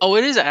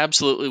it is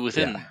absolutely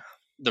within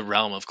the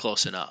realm of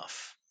close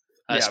enough.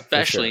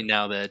 Especially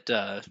now that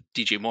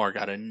DJ Moore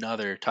got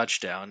another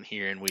touchdown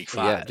here in week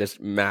 5. Yeah,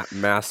 just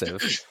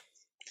massive.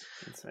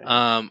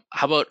 How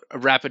about a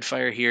rapid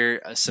fire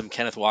here? Some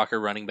Kenneth Walker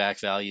running back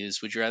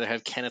values. Would you rather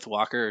have Kenneth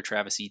Walker or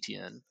Travis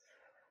Etienne?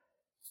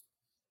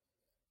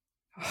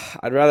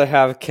 I'd rather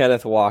have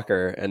Kenneth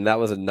Walker, and that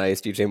was a nice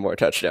DJ Moore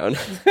touchdown.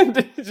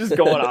 Just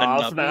going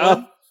off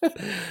now.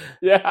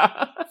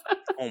 Yeah.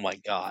 Oh my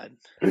God.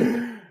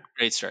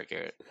 Great start,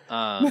 Garrett.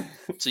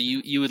 So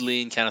you would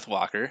lean Kenneth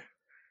Walker.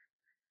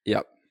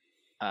 Yep.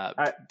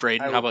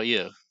 Braden, how about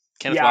you?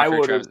 Kenneth Walker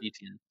or Travis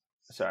Etienne?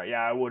 Sorry,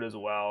 I would as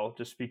well,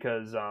 just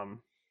because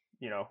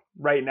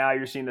right now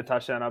you're seeing the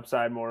touchdown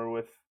upside more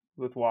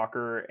with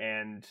Walker,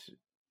 and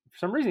for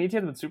some reason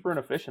Etienne's been super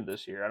inefficient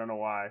this year. I don't know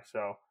why.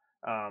 So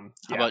how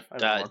about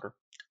Walker?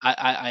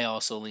 I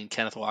also lean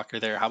Kenneth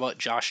Walker there. How about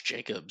Josh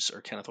Jacobs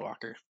or Kenneth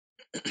Walker?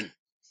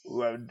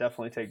 Ooh, I would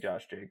definitely take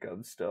Josh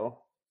Jacobs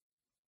still.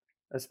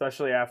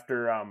 Especially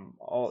after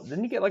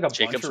didn't he get like a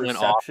bunch of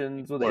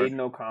receptions with Aiden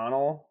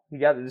O'Connell? He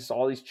got just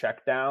all these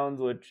checkdowns,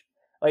 which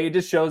like it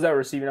just shows that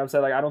receiving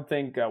upside. Like I don't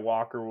think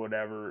Walker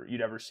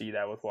you'd ever see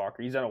that with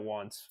Walker. He's done it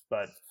once,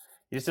 but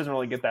he just doesn't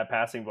really get that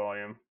passing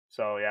volume.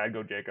 So yeah, I'd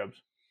go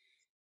Jacobs.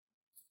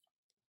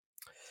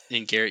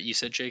 And Garrett, you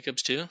said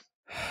Jacobs too?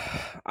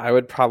 I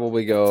would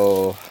probably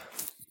go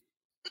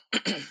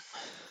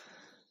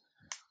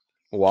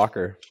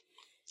Walker.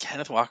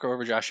 Kenneth Walker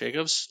over Josh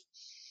Jacobs?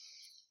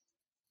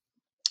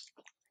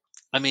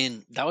 I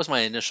mean, that was my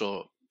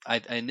initial.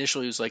 I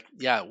initially was like,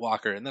 yeah,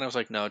 Walker, and then I was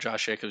like, no,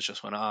 Josh Jacobs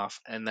just went off,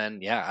 and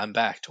then I'm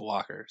back to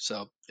Walker.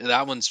 So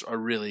that one's a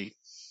really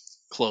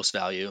close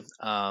value.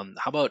 How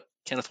about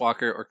Kenneth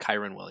Walker or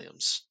Kyren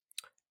Williams?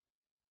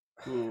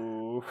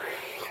 Ooh.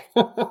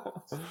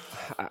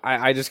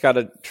 I just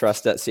gotta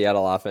trust that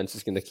Seattle offense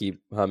is going to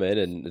keep humming,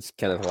 and it's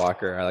Kenneth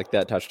Walker. I like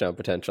that touchdown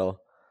potential,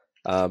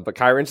 but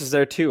Kyren's is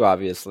there too.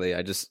 Obviously,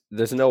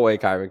 there's no way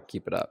Kyren can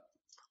keep it up.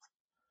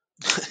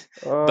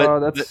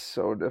 That's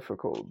so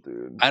difficult,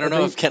 dude. I don't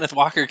know if Kenneth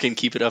Walker can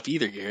keep it up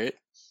either, Garrett.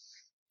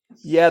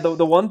 Yeah,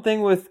 the one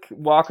thing with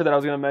Walker that I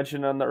was going to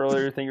mention on the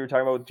earlier thing you were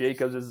talking about with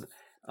Jacobs is,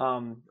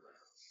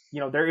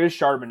 there is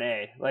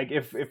Charbonnet. Like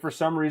if for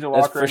some reason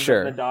Walker ends up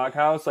in the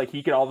doghouse, like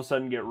he could all of a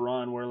sudden get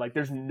run where like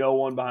there's no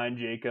one behind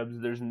Jacobs,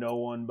 there's no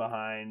one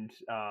behind.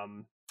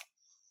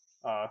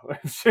 Why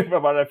did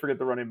I forget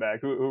the running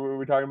back? Who are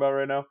we talking about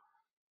right now?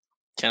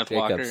 Kenneth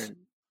Jacobs. Walker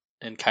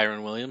and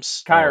Kyren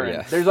Williams.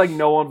 There's like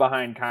no one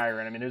behind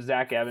Kyren. I mean, there's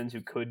Zach Evans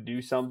who could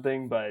do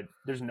something, but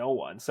there's no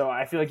one. So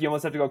I feel like you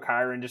almost have to go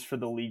Kyren just for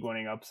the league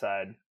winning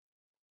upside.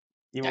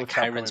 Even Yeah, with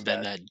Cup Kyron's coming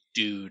been back. that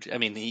dude. I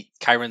mean,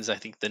 Kyron's I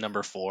think the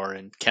number 4,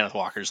 and Kenneth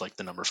Walker's like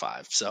the number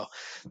 5. So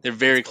they're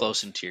very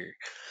close in tier.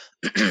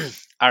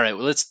 All right,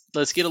 well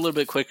let's get a little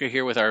bit quicker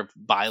here with our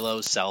buy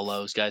lows, sell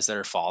lows, guys that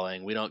are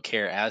falling. We don't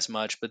care as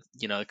much, but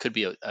it could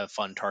be a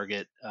fun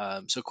target.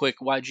 So quick,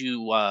 why'd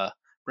you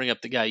bring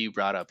up the guy you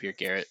brought up here,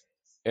 Garrett?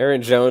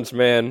 Aaron Jones,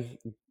 man.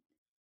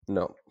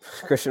 No,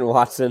 Christian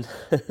Watson.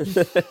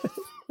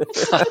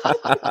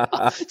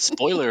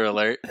 Spoiler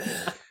alert.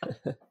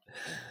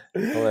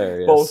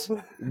 Hilarious.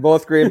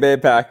 Both Green Bay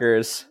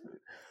Packers.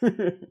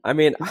 I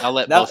mean, I'll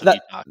let both of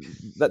you talk.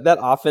 That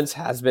offense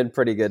has been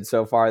pretty good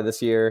so far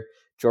this year.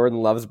 Jordan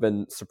Love's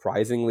been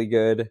surprisingly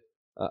good,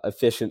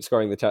 efficient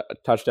scoring the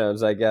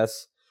touchdowns, I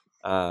guess.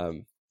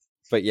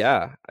 But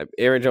yeah,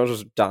 Aaron Jones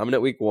was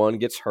dominant week 1,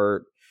 gets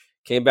hurt,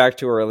 came back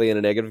too early in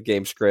a negative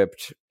game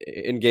script.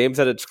 In games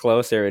that it's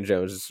close, Aaron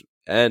Jones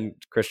and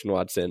Christian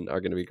Watson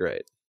are going to be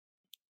great.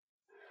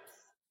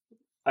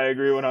 I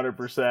agree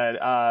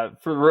 100%.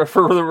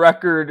 For the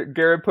record,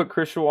 Garrett put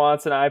Christian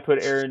Watson, I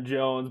put Aaron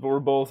Jones, but we're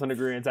both in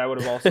agreement. I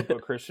would have also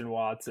put Christian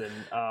Watson.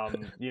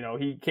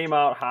 He came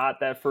out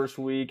hot that first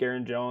week.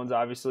 Aaron Jones,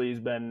 obviously,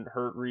 he's been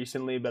hurt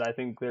recently, but I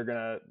think they're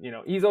gonna,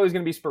 he's always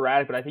gonna be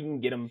sporadic, but I think you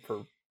can get him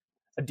for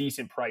a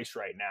decent price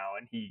right now,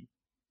 and he'd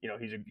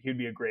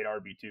be a great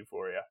RB2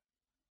 for you.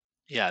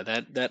 Yeah,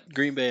 that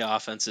Green Bay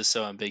offense is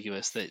so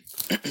ambiguous that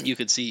you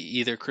could see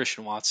either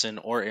Christian Watson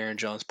or Aaron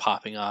Jones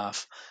popping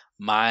off.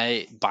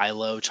 My buy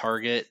low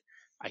target,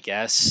 I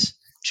guess,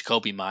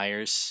 Jacoby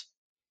Myers.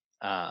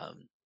 I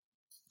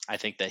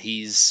think that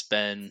he's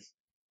been,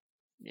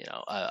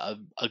 a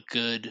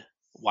good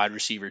wide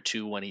receiver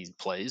too when he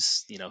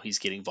plays. He's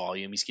getting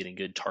volume, he's getting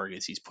good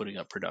targets, he's putting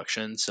up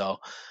production. So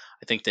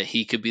I think that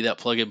he could be that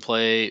plug and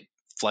play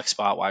flex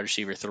spot wide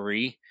receiver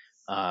 3,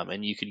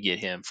 and you could get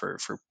him for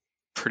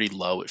pretty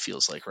low. It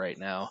feels like right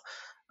now.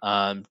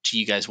 Do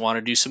you guys want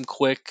to do some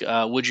quick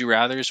would you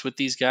rather's with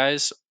these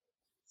guys?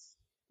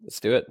 Let's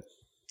do it.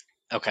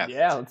 Okay.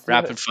 Yeah, let's do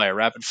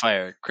Rapid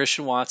fire.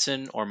 Christian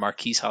Watson or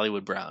Marquise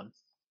Hollywood Brown?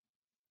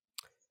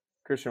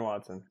 Christian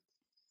Watson.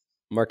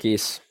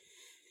 Marquise.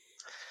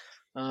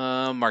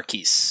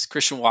 Marquise.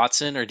 Christian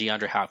Watson or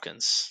DeAndre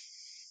Hopkins?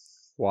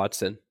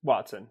 Watson.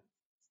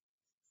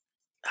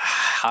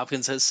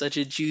 Hopkins has such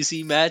a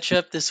juicy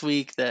matchup this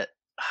week that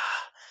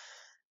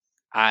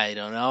I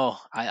don't know.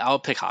 I'll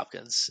pick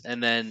Hopkins.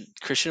 And then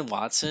Christian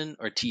Watson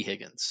or T.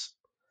 Higgins?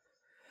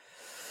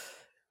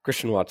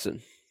 Christian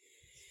Watson.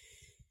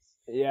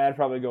 Yeah, I'd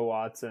probably go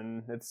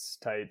Watson. It's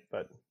tight,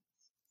 but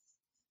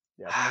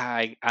yeah.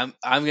 I'm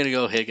gonna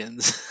go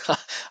Higgins.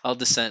 I'll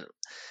dissent.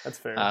 That's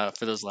fair.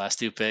 For those last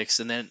 2 picks,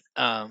 and then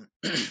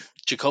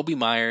Jacoby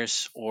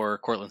Myers or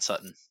Cortland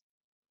Sutton.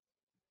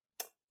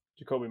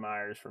 Jacoby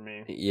Myers for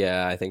me.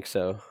 Yeah, I think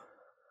so.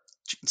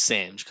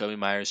 Same. Jacoby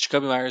Myers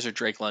or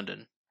Drake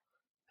London.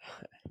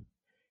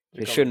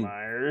 It shouldn't.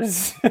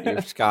 Myers.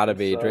 It's got to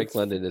be Drake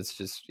London. It's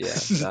just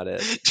not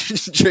it.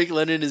 Drake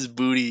London is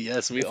booty.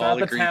 Yes, we all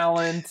agree. It's not the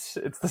talent;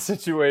 it's the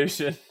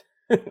situation.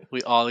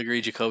 We all agree.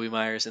 Jacoby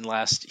Myers. And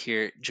last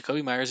here,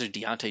 Jacoby Myers or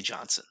Deontay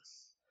Johnson.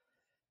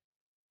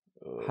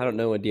 I don't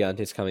know when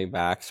Deontay's coming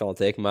back, so I'll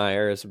take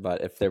Myers. But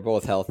if they're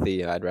both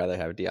healthy, I'd rather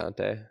have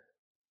Deontay.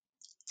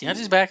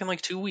 Deontay's back in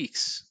like 2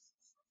 weeks.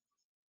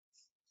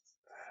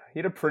 He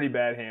had a pretty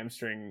bad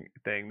hamstring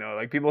thing, though.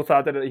 Like, people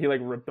thought that he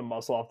ripped the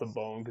muscle off the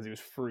bone because he was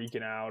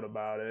freaking out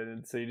about it,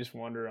 and so you just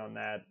wonder on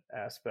that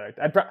aspect.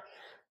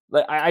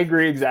 I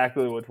agree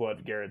exactly with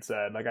what Garrett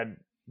said. Like,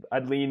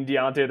 I'd lean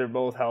Deontay. They're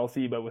both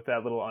healthy, but with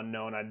that little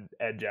unknown, I'd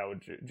edge out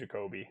with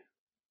Jacoby.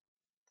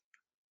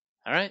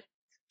 All right.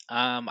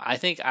 I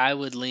think I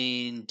would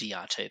lean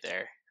Deontay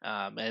there.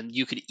 And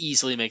you could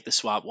easily make the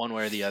swap one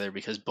way or the other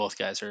because both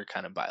guys are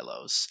kind of buy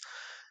lows.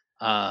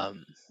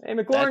 Hey,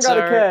 McLaurin got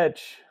a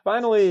catch.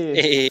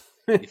 Finally.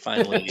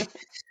 Finally.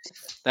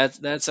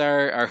 That's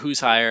our who's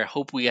higher.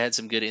 Hope we had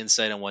some good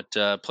insight on what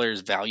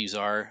players' values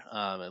are,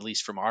 at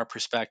least from our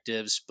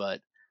perspectives.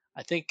 But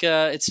I think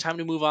it's time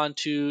to move on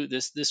to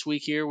this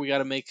week here. We got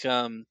to make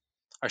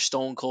our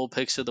stone cold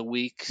picks of the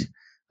week: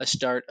 a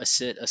start, a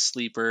sit, a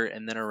sleeper,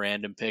 and then a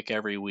random pick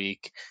every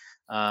week.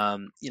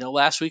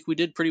 Last week we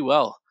did pretty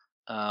well.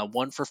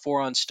 1 for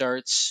 4 on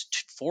starts,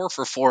 4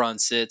 for 4 on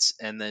sits,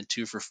 and then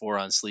 2 for 4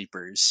 on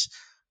sleepers.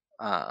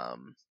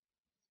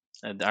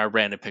 And our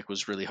random pick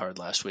was really hard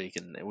last week,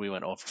 and we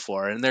went 0 for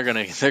 4, and they're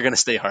gonna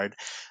stay hard.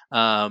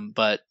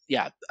 But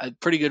yeah,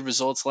 pretty good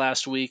results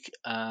last week.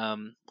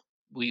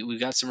 We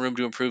got some room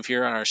to improve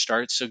here on our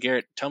starts. So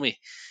Garrett, tell me,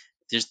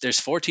 there's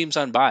 4 teams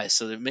on bye,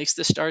 so it makes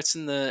the starts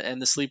and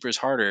the sleepers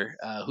harder.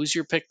 Who's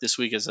your pick this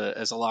week as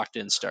a locked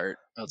in start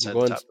outside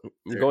the top?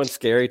 I'm going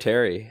Scary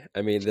Terry.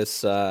 I mean,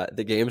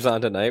 the game's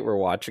on tonight. We're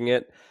watching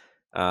it.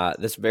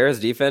 This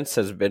Bears defense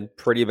has been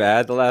pretty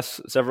bad the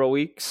last several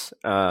weeks.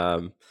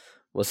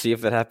 We'll see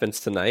if that happens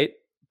tonight,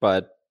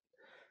 but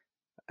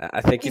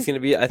I think he's going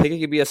to be. I think he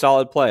could be a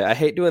solid play. I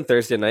hate doing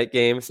Thursday night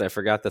games, and I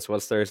forgot this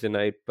was Thursday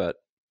night, but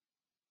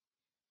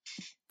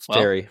it's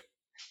Terry.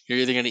 You're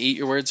either going to eat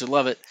your words or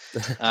love it.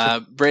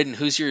 Braden,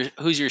 who's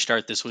your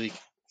start this week?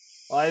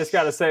 Well, I just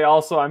got to say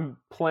also, I'm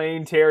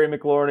playing Terry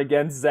McLaurin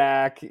against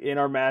Zach in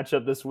our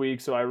matchup this week,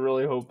 so I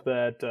really hope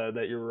that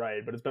you're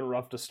right. But it's been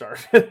rough to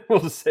start. We'll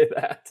just say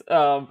that.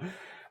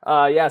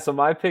 Yeah, so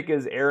my pick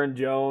is Aaron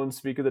Jones.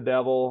 Speak of the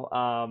devil.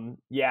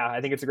 Yeah,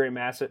 I think it's a great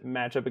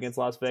matchup against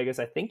Las Vegas.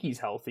 I think he's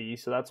healthy,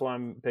 so that's why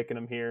I'm picking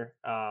him here.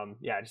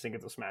 Yeah, I just think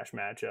it's a smash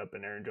matchup,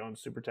 and Aaron Jones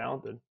is super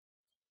talented.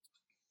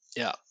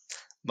 Yeah.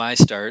 My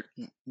start,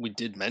 we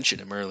did mention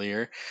him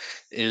earlier,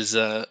 is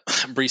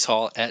Brees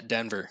Hall at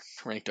Denver,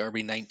 ranked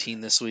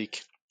RB19 this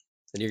week.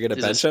 And you're going to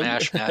Is a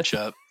bench him? smash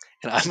matchup,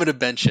 and I'm going to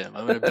bench him.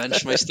 I'm going to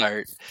bench my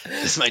start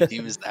because my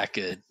team is that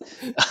good.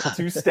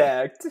 Too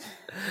stacked.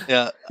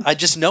 Yeah, I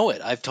just know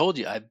it. I've told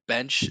you I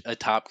bench a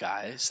top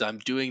guy, so I'm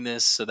doing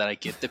this so that I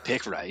get the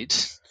pick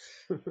right.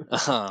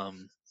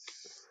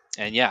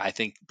 And yeah, I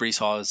think Brees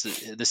Hall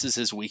this is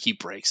his week. He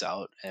breaks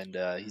out, and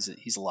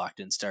he's a locked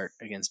in start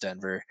against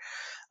Denver.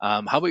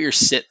 How about your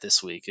sit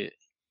this week,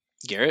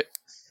 Garrett?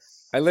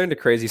 I learned a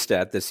crazy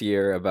stat this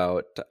year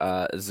about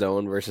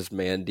zone versus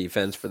man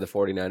defense for the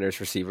 49ers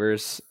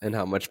receivers and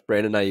how much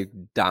Brandon Ayuk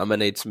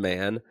dominates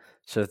man.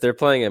 So if they're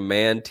playing a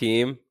man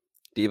team,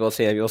 Deebo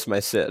Samuel's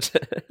my sit.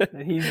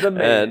 And he's the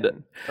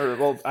man.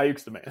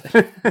 Ayuk's the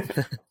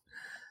man.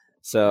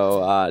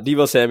 So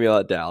Deebo Samuel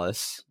at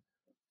Dallas.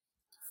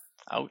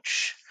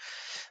 Ouch.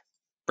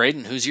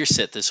 Braden, who's your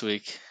sit this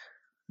week?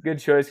 Good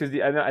choice because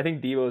I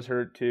think Devo's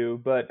hurt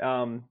too. But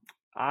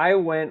I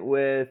went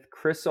with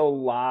Chris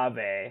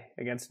Olave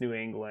against New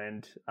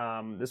England.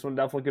 This one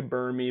definitely could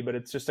burn me, but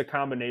it's just a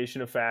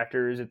combination of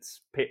factors. It's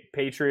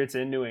Patriots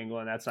in New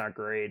England. That's not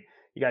great.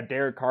 You got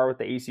Derek Carr with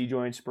the AC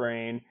joint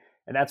sprain,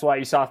 and that's why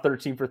you saw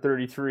 13 for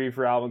 33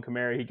 for Alvin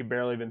Kamara. He could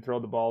barely even throw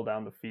the ball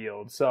down the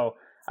field. So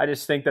I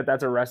just think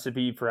that's a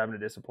recipe for having a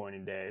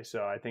disappointing day.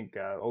 So I think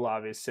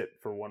Olave is sit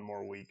for one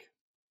more week.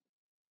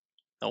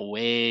 No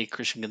way.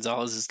 Christian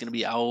Gonzalez is going to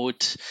be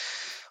out.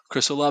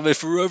 Chris Olave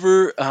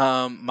forever.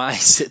 My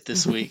sit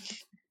this week,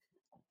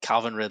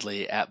 Calvin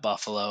Ridley at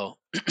Buffalo.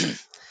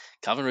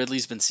 Calvin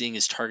Ridley's been seeing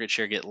his target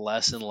share get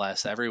less and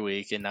less every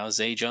week, and now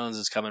Zay Jones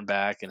is coming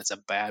back, and it's a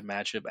bad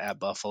matchup at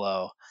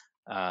Buffalo.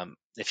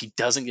 If he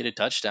doesn't get a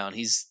touchdown,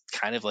 he's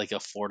kind of like a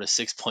 4 to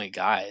 6 point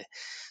guy.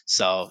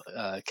 So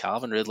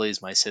Calvin Ridley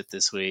is my sit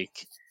this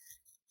week.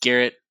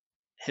 Garrett,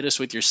 hit us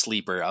with your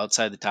sleeper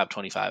outside the top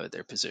 25 at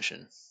their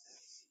position.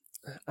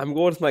 I'm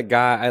going with my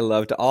guy I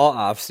loved all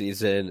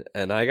offseason,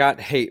 and I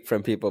got hate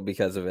from people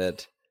because of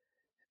it.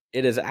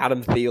 It is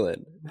Adam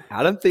Thielen.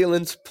 Adam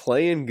Thielen's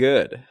playing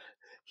good.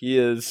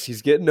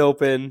 He's getting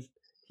open.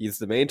 He's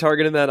the main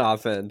target in that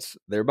offense.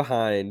 They're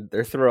behind.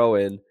 They're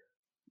throwing.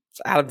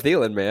 It's Adam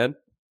Thielen, man.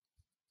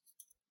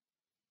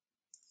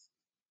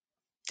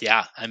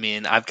 Yeah, I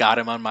mean, I've got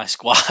him on my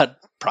squad.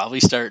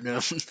 Probably starting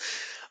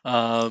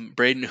him.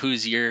 Braden,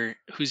 who's your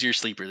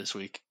sleeper this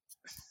week?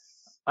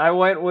 I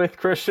went with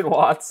Christian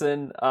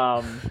Watson.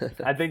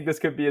 I think this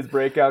could be his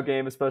breakout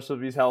game, especially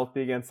if he's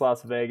healthy against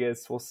Las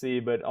Vegas. We'll see,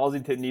 but all he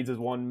needs is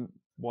one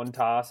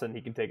toss, and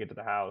he can take it to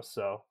the house.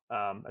 So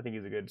I think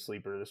he's a good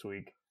sleeper this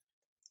week.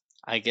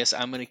 I guess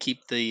I'm going to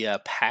keep the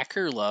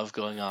Packer love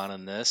going on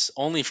in this,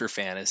 only for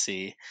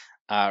fantasy.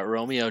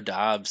 Romeo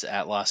Doubs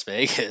at Las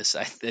Vegas.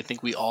 I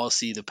think we all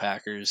see the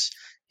Packers,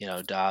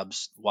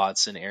 Doubs,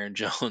 Watson, Aaron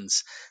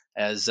Jones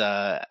as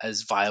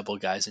viable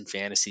guys in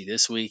fantasy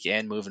this week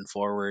and moving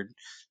forward.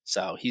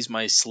 So he's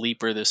my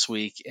sleeper this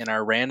week. And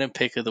our random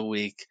pick of the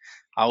week,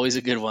 always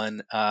a good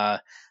one. I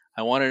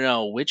want to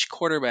know which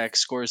quarterback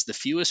scores the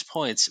fewest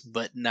points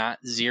but not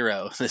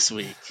 0 this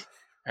week.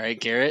 All right,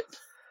 Garrett.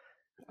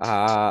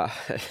 I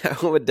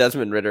went with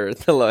Desmond Ridder,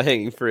 the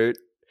low-hanging fruit.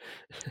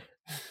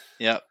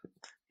 Yep.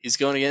 He's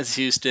going against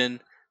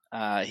Houston.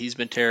 He's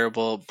been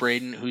terrible.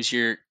 Braden, who's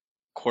your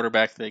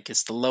quarterback that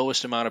gets the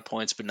lowest amount of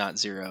points but not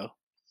 0?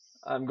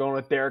 I'm going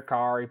with Derek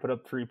Carr. He put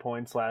up 3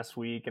 points last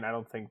week, and I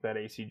don't think that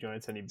AC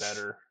joint's any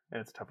better, and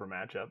it's a tougher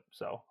matchup.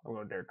 So I'm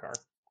going with Derek Carr.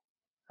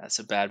 That's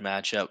a bad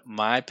matchup.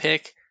 My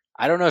pick,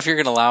 I don't know if you're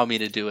going to allow me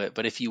to do it,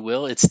 but if you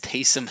will, it's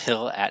Taysom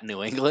Hill at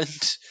New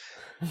England.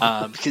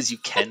 Because you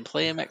can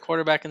play him at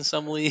quarterback in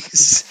some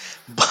leagues,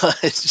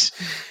 but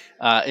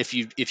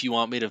if you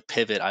want me to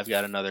pivot, I've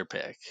got another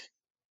pick.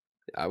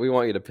 We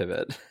want you to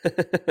pivot.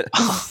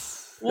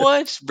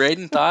 What?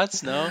 Braden,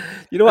 thoughts? No.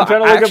 You know what? I'm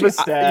trying to look up his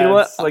stats. You know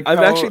what?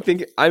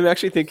 I'm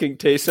actually thinking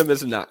Taysom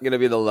is not going to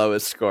be the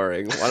lowest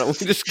scoring. Why don't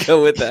we just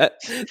go with that?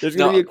 There's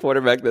going to be a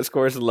quarterback that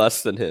scores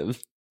less than him.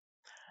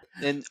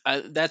 And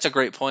that's a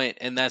great point,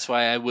 and that's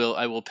why I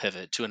will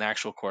pivot to an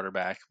actual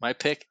quarterback. My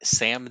pick,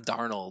 Sam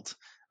Darnold.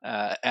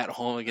 At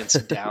home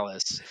against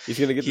Dallas. He's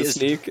going to get the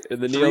sneak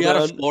and the kneel down.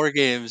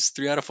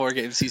 3 out of 4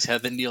 games, he's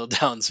had the kneel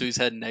down, so he's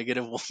had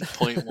negative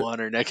 1.1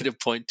 or negative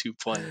 0.2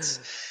 points.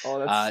 Oh,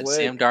 that's slick.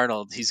 Sam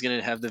Darnold, he's going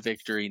to have the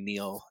victory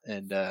kneel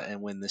and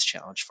win this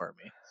challenge for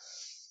me.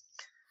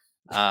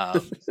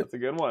 That's a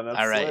good one. That's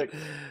all right.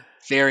 Slick.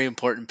 Very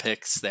important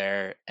picks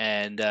there.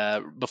 And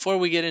before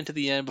we get into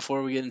the end,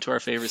 before we get into our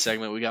favorite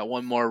segment, we got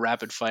one more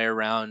rapid fire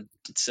round.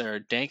 It's our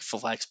Dank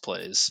Flex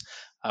Plays,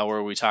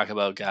 where we talk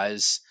about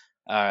guys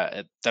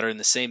that are in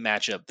the same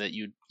matchup that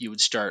you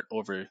would start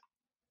over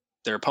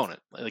their opponent,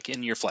 like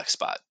in your flex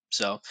spot.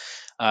 So,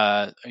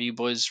 are you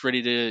boys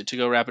ready to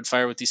go rapid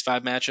fire with these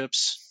 5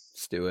 matchups?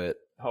 Let's do it.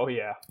 Oh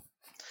yeah.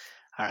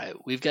 All right,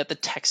 we've got the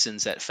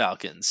Texans at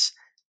Falcons.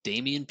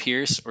 Dameon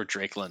Pierce or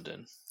Drake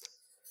London?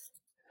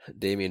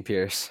 Dameon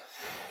Pierce.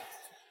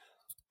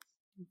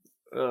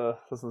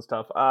 This one's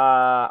tough.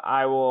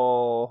 I'm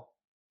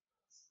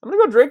gonna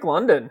go Drake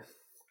London.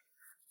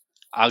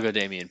 I'll go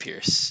Dameon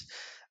Pierce.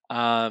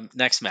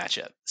 Next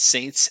matchup: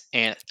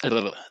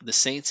 the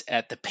Saints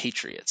at the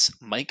Patriots.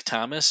 Mike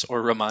Thomas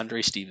or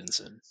Ramondre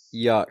Stevenson?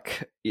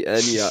 Yuck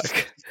and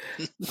yuck.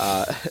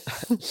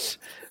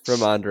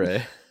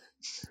 Ramondre.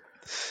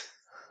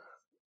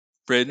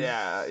 Braden?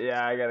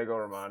 Yeah, I gotta go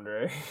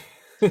Ramondre.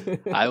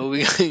 I will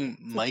be going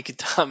Mike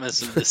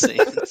Thomas of the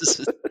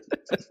Saints.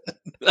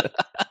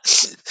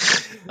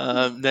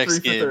 Next 3 for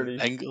game: 30.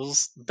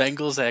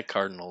 Bengals at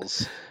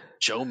Cardinals.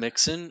 Joe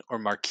Mixon or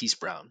Marquise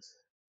Brown?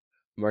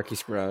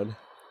 Marquise Brown.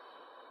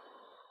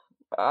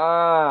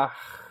 I'm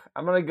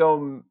gonna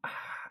go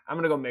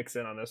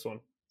Mixon on this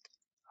one.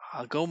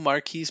 I'll go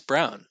Marquise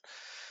Brown.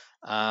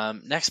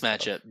 Next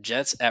matchup: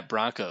 Jets at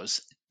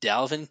Broncos.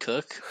 Dalvin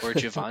Cook or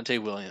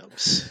Javonte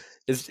Williams?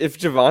 If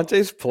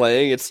Javante's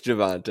playing, it's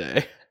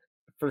Javonte.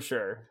 For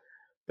sure.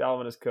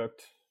 Dalvin is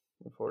cooked,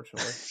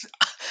 unfortunately.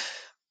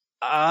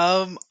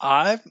 I'm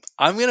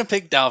gonna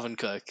pick Dalvin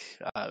Cook.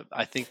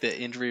 I think the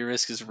injury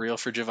risk is real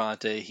for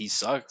Javonte. He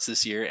sucks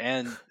this year,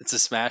 and it's a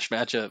smash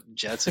matchup: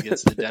 Jets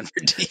against the Denver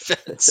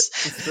defense.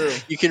 It's true.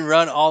 You can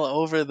run all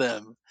over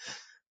them.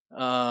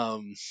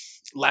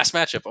 Last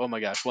matchup. Oh my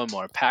gosh, one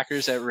more: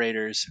 Packers at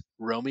Raiders.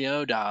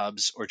 Romeo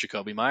Dobbs or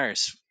Jacoby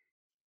Myers?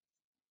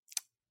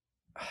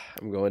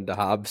 I'm going to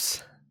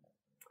Hobbs.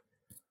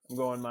 I'm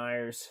going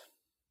Myers.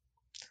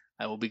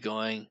 I will be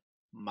going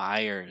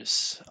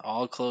Myers.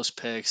 All close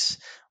picks.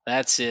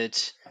 That's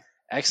it.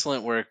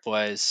 Excellent work,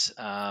 boys.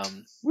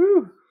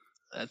 Woo!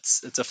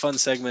 It's a fun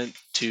segment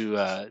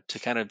to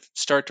kind of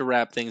start to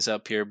wrap things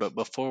up here. But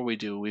before we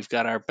do, we've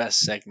got our best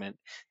segment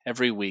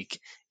every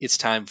week. It's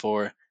time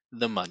for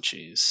the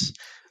Munchies.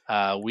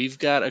 We've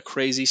got a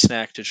crazy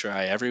snack to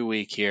try every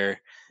week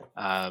here.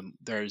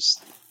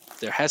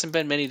 There hasn't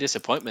been many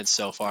disappointments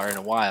so far in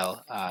a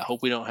while.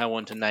 Hope we don't have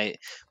one tonight.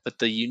 But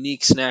the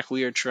unique snack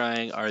we are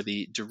trying are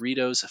the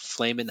Doritos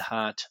Flamin'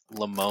 Hot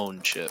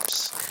Limon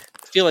Chips.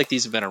 I feel like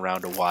these have been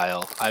around a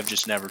while. I've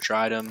just never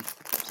tried them.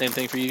 Same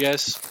thing for you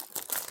guys?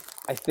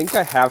 I think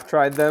I have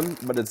tried them,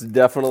 but it's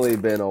definitely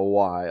been a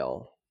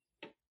while.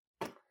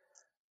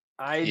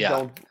 I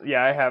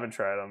haven't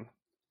tried them,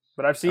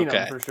 but I've seen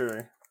them for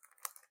sure.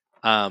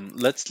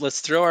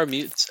 Let's throw our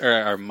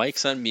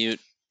mics on mute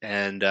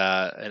and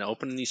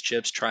open these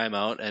chips, try them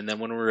out, and then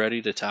when we're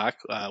ready to talk,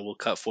 we'll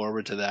cut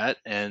forward to that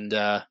and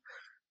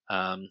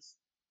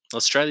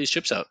let's try these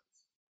chips out.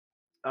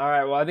 All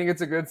right. Well, I think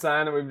it's a good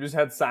sign that we've just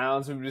had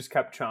silence. We've just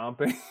kept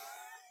chomping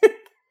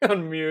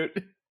on mute.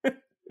 I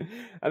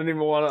didn't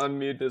even want to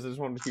unmute this. I just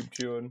wanted to keep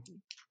chewing.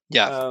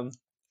 Yeah.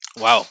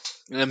 Wow.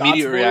 An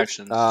immediate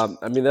reaction.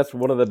 I mean, that's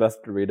one of the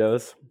best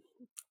Doritos.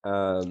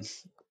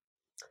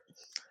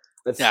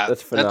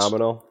 That's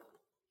phenomenal.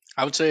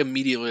 I would say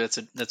immediately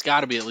that's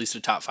got to be at least a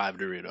top 5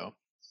 Dorito.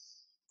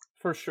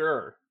 For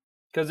sure.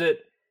 Because this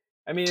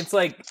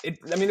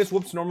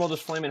whoop's normal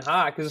just flaming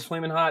hot because it's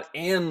flaming hot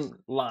and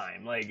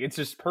lime. Like, it's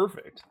just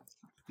perfect.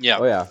 Yeah.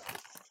 Oh, yeah.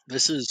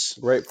 This is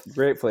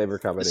great flavor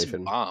combination. This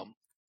is bomb.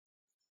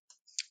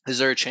 Is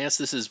there a chance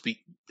this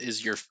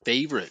is your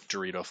favorite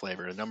Dorito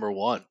flavor, number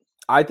 1?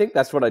 I think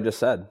that's what I just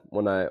said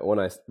when I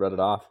read it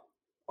off.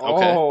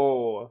 Okay.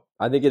 Oh.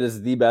 I think it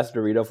is the best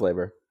Dorito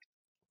flavor.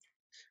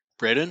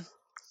 Braden?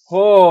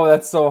 Oh,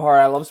 that's so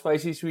hard. I love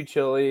spicy sweet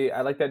chili.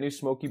 I like that new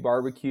smoky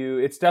barbecue.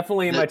 It's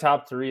definitely in my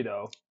top 3,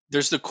 though.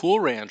 There's the Cool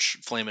Ranch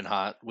Flamin'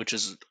 Hot, which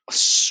is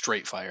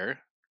straight fire.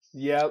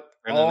 Yep.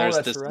 And then there's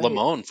this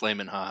Limon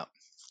Flamin' Hot.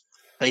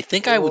 I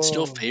think I would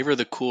still favor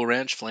the Cool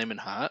Ranch Flamin'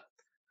 Hot.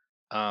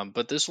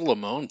 But this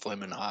Limon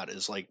Flamin' Hot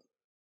is like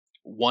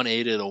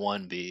 1A to the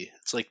 1B.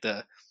 It's like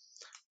the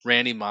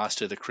Randy Moss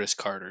to the Chris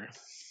Carter.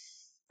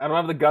 I don't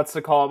have the guts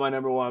to call it my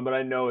number 1, but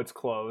I know it's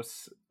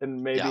close.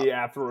 And maybe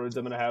afterwards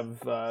I'm going to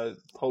have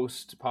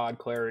post-pod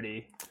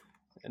clarity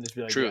and just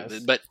be like, true,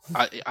 yes. But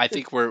I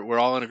think we're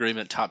all in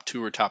agreement, top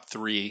 2 or top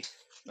 3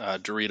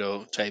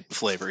 Dorito type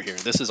flavor here.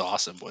 This is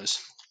awesome,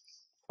 boys.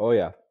 Oh,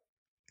 yeah.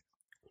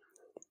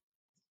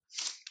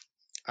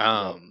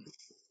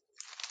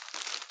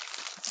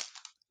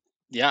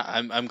 Yeah,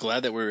 I'm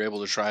glad that we were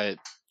able to try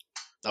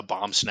a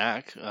bomb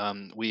snack.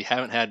 We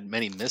haven't had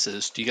many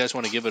misses. Do you guys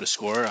want to give it a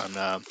score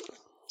on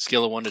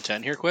scale of 1 to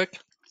 10 here, quick?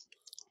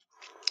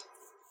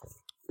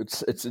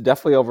 It's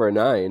definitely over a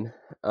 9.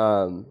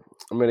 I'm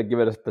going to give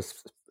it a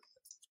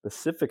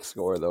specific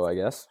score, though, I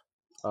guess.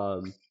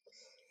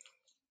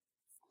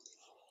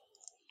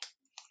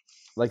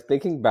 Like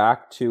thinking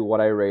back to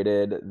what I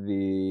rated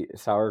the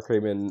sour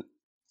cream and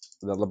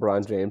the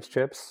LeBron James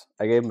chips,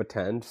 I gave them a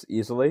 10 just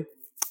easily.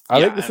 I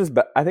think this is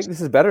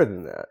better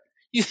than that.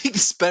 You think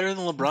it's better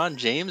than LeBron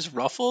James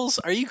Ruffles?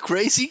 Are you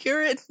crazy,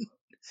 Garret?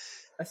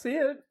 I see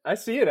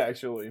it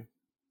actually.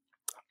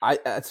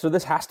 So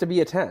this has to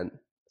be a 10.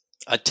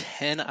 A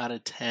 10 out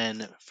of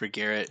 10 for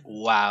Garrett.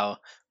 Wow.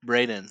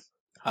 Braden,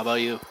 how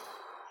about you?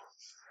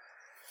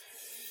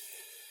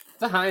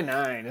 It's a high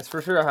 9. It's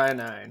for sure a high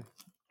 9.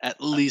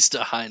 At least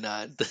a high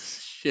 9.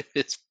 This shit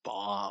is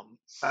bomb.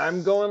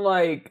 I'm going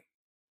like,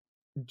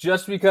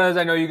 just because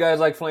I know you guys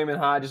like Flamin'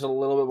 Hot just a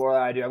little bit more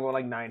than I do, I'm going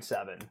like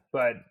 9.7.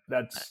 But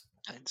that's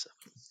 9.7.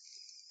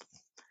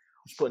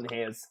 splitting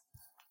hairs.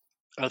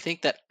 I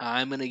think that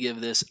I'm going to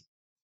give this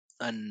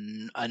a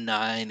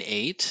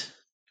 9.8.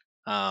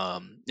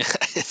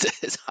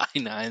 It's high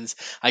 9s.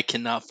 I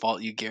cannot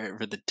fault you, Garrett,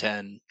 for the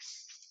 10.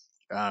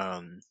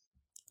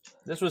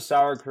 This was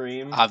sour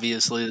cream.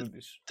 Obviously,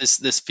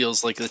 this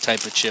feels like the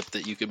type of chip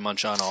that you could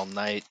munch on all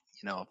night.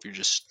 You know, if you're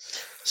just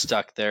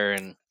stuck there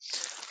and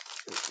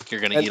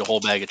you're going to eat a whole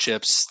bag of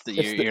chips, that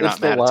you're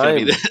not mad it's going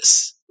to be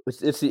this.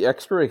 It's the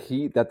extra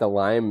heat that the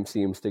lime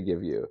seems to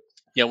give you.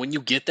 Yeah, when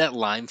you get that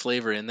lime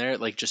flavor in there,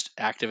 it like just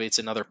activates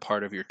another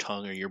part of your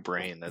tongue or your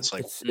brain. That's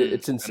like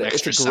it's insane. An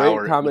extra it's a great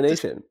sour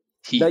combination.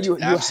 Heat. Now you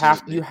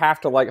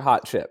have to like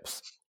hot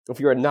chips. If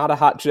you're not a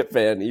hot chip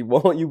fan, you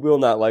will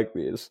not like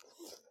these.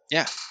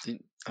 Yeah,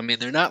 I mean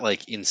they're not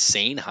like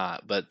insane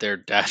hot, but they're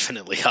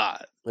definitely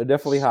hot. They're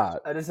definitely hot.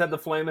 I just had the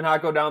Flamin'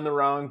 Hot go down the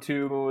wrong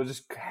tube and was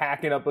just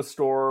hacking up a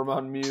storm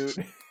on mute.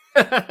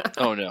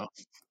 Oh no.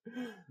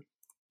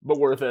 But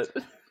worth it.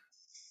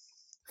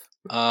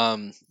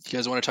 You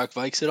guys want to talk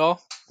Vikes at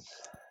all?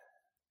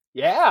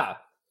 Yeah.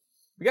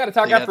 We got to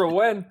talk after a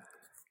win.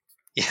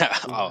 Yeah.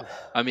 Oh,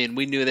 I mean,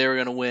 we knew they were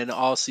going to win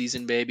all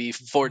season, baby.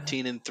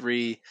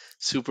 14-3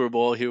 Super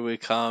Bowl. Here we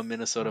come,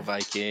 Minnesota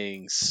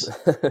Vikings.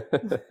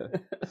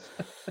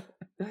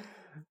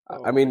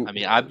 I mean,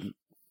 I've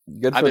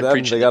good for been them.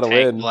 preaching They got to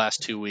win the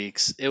last 2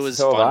 weeks. It was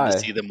so fun to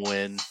see them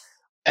win.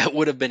 It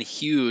would have been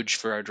huge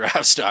for our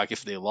draft stock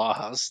if they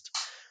lost.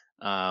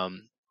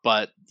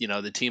 But you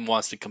know, the team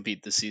wants to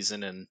compete this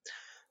season, and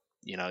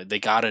you know they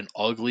got an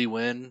ugly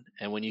win.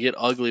 And when you get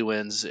ugly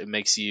wins, it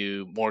makes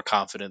you more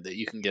confident that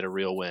you can get a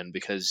real win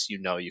because you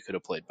know you could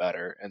have played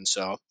better. And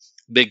so,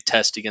 big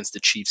test against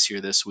the Chiefs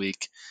here this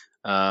week.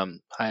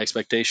 High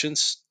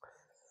expectations.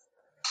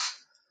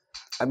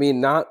 I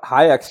mean, not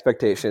high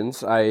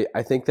expectations. I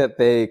think that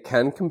they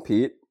can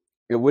compete.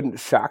 It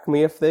wouldn't shock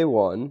me if they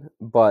won,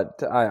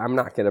 but I'm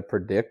not going to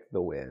predict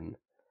the win.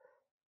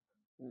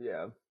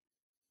 Yeah.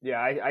 Yeah,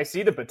 I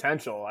see the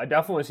potential. I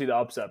definitely see the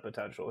upset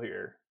potential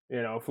here.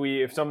 You know,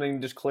 if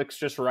something just clicks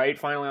just right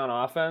finally on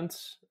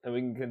offense, and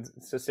we can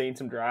sustain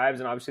some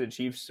drives, and obviously the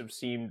Chiefs have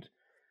seemed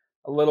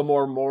a little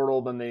more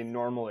mortal than they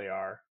normally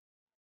are.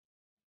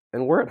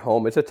 And we're at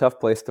home. It's a tough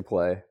place to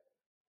play.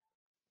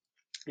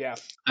 Yeah.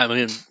 I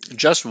mean,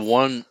 just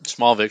one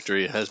small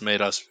victory has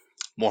made us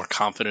more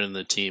confident in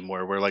the team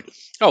where we're like,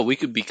 oh, we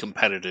could be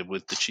competitive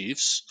with the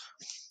Chiefs.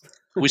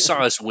 We saw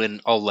us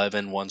win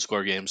 11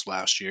 one-score games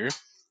last year.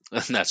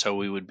 And that's how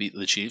we would beat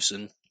the Chiefs.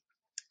 And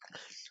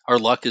our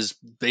luck is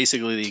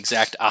basically the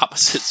exact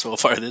opposite so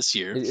far this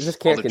year. It just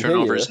can't continue.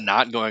 All the turnovers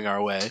not going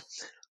our way,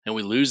 and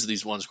we lose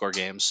these one-score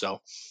games. So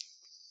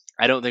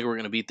I don't think we're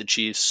going to beat the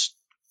Chiefs.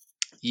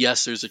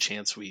 Yes, there's a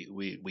chance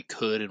we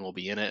could and we'll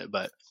be in it,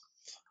 but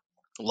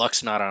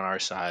luck's not on our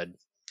side.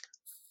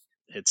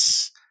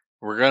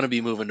 We're going to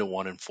be moving to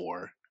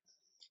 1-4.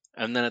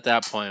 And then at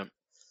that point,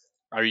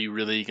 are you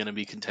really going to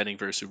be contending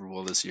for a Super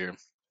Bowl this year?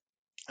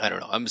 I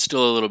don't know. I'm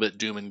still a little bit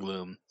doom and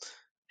gloom.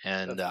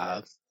 And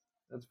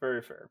that's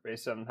very fair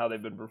based on how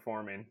they've been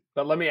performing.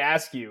 But let me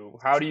ask you,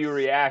 how do you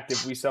react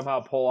if we somehow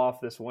pull off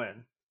this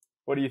win?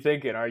 What are you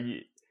thinking? Are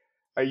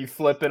you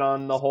flipping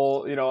on the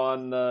whole,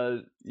 on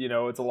the,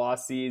 it's a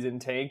lost season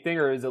tank thing,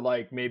 or is it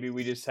like maybe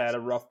we just had a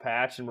rough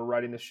patch and we're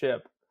riding the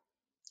ship?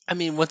 I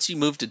mean, once you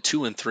move to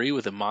 2-3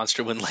 with a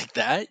monster win like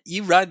that,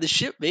 you ride the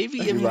ship,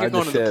 baby. I mean, you're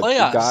going to the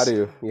playoffs. You got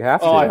to. You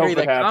have to. Oh, I hope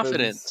that it happens.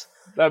 confident.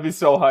 That'd be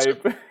so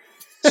hype.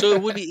 So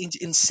it would be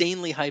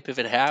insanely hype if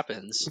it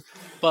happens,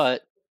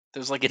 but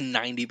there's like a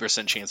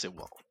 90% chance it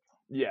won't.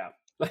 Yeah.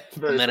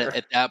 And then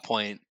at that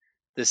point,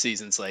 the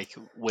season's like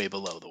way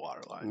below the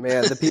waterline.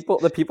 Man, the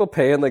people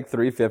paying like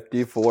 $350,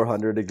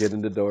 $400 to get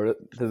into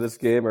to this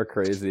game are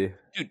crazy.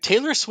 Dude,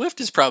 Taylor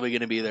Swift is probably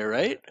going to be there,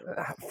 right?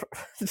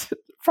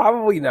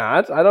 Probably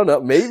not. I don't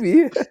know.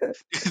 Maybe.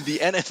 The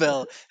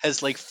NFL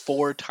has like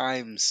 4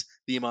 times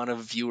the amount of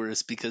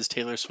viewers because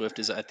Taylor Swift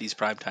is at these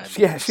primetime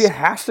games. She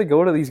has to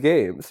go to these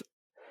games.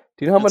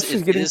 Do you know how much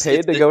she's getting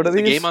paid to go to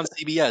these? The game on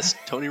CBS,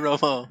 Tony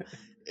Romo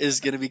is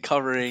going to be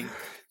covering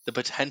the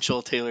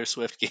potential Taylor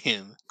Swift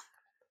game.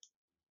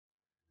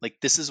 Like,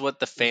 this is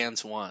what the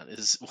fans want,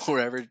 is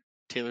wherever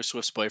Taylor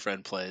Swift's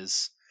boyfriend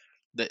plays,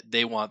 that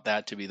they want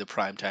that to be the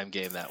primetime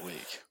game that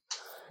week.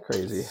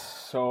 Crazy.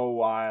 So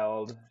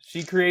wild.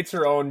 She creates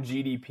her own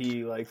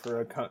GDP, like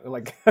for a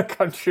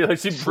country. Like,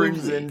 she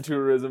brings in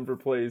tourism for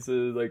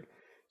places. Like,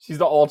 she's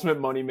the ultimate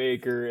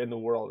moneymaker in the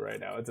world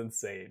right now. It's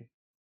insane.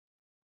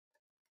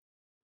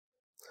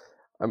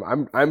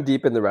 I'm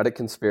deep in the Reddit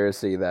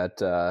conspiracy that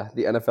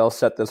the NFL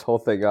set this whole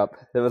thing up.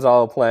 It was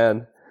all a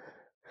plan.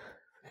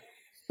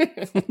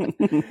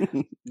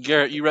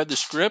 Garrett, you read the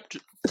script?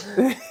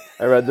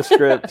 I read the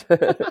script.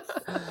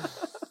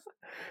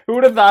 Who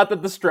would have thought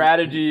that the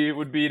strategy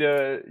would be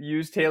to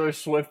use Taylor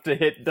Swift to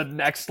hit the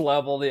next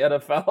level of the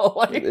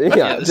NFL?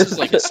 Yeah, this is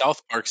like a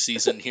South Park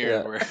season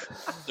here where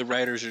the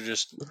writers are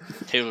just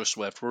Taylor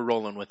Swift. We're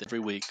rolling with it every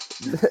week.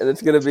 And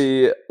it's going to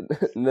be,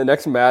 the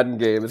next Madden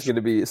game is going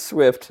to be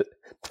Swift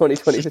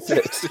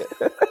 2026.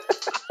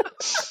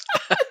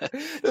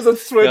 There's a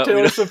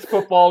Taylor Swift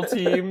football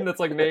team that's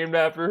like named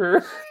after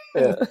her.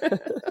 Yeah.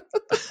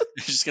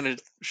 You're just gonna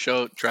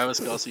show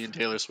Travis Kelce and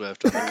Taylor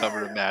Swift on the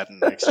cover of Madden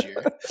next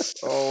year.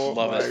 Oh,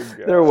 love it.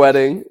 God. Their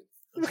wedding.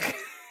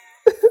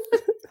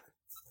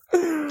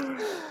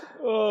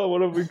 Oh,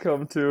 what have we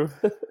come to?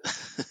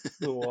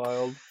 So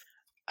wild.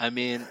 I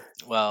mean,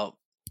 well,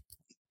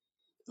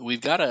 we've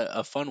got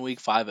a fun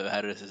week 5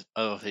 ahead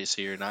of us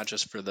here, not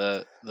just for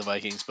the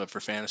Vikings, but for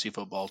fantasy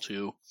football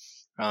too.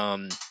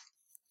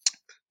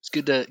 It's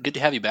good to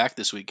have you back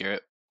this week,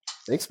 Garrett.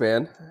 Thanks,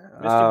 man.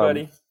 Missed you,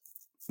 buddy.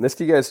 Missed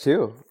you guys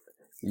too.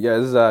 You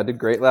guys did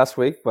great last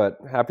week, but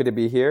happy to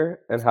be here.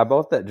 And how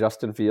about that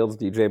Justin Fields,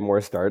 DJ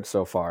Moore start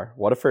so far?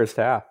 What a first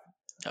half.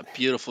 A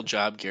beautiful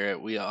job,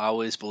 Garrett. We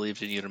always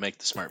believed in you to make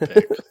the smart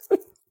pick.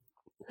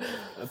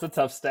 That's a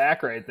tough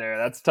stack right there.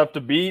 That's tough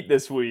to beat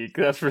this week.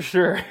 That's for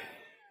sure.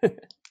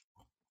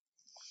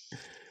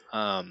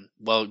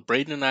 Well,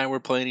 Braden and I were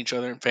playing each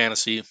other in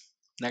fantasy.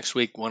 Next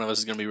week, one of us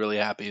is going to be really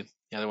happy.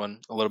 The other one,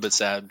 a little bit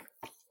sad.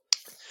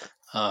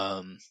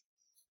 And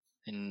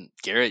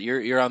Garrett,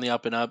 you're on the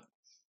up and up.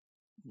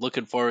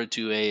 Looking forward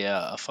to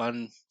a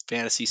fun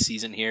fantasy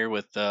season here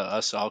with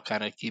us all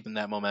kind of keeping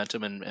that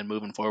momentum and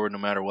moving forward no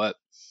matter what.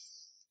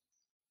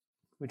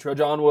 We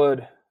trudge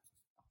onward.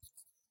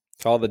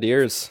 Call the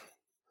deers.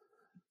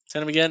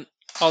 Send them again.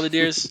 All the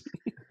deers.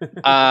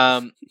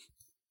 Until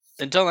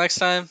next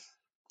time.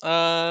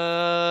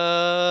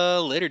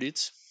 Later,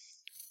 dudes.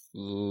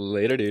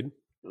 Later, dude.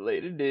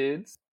 Later, dudes.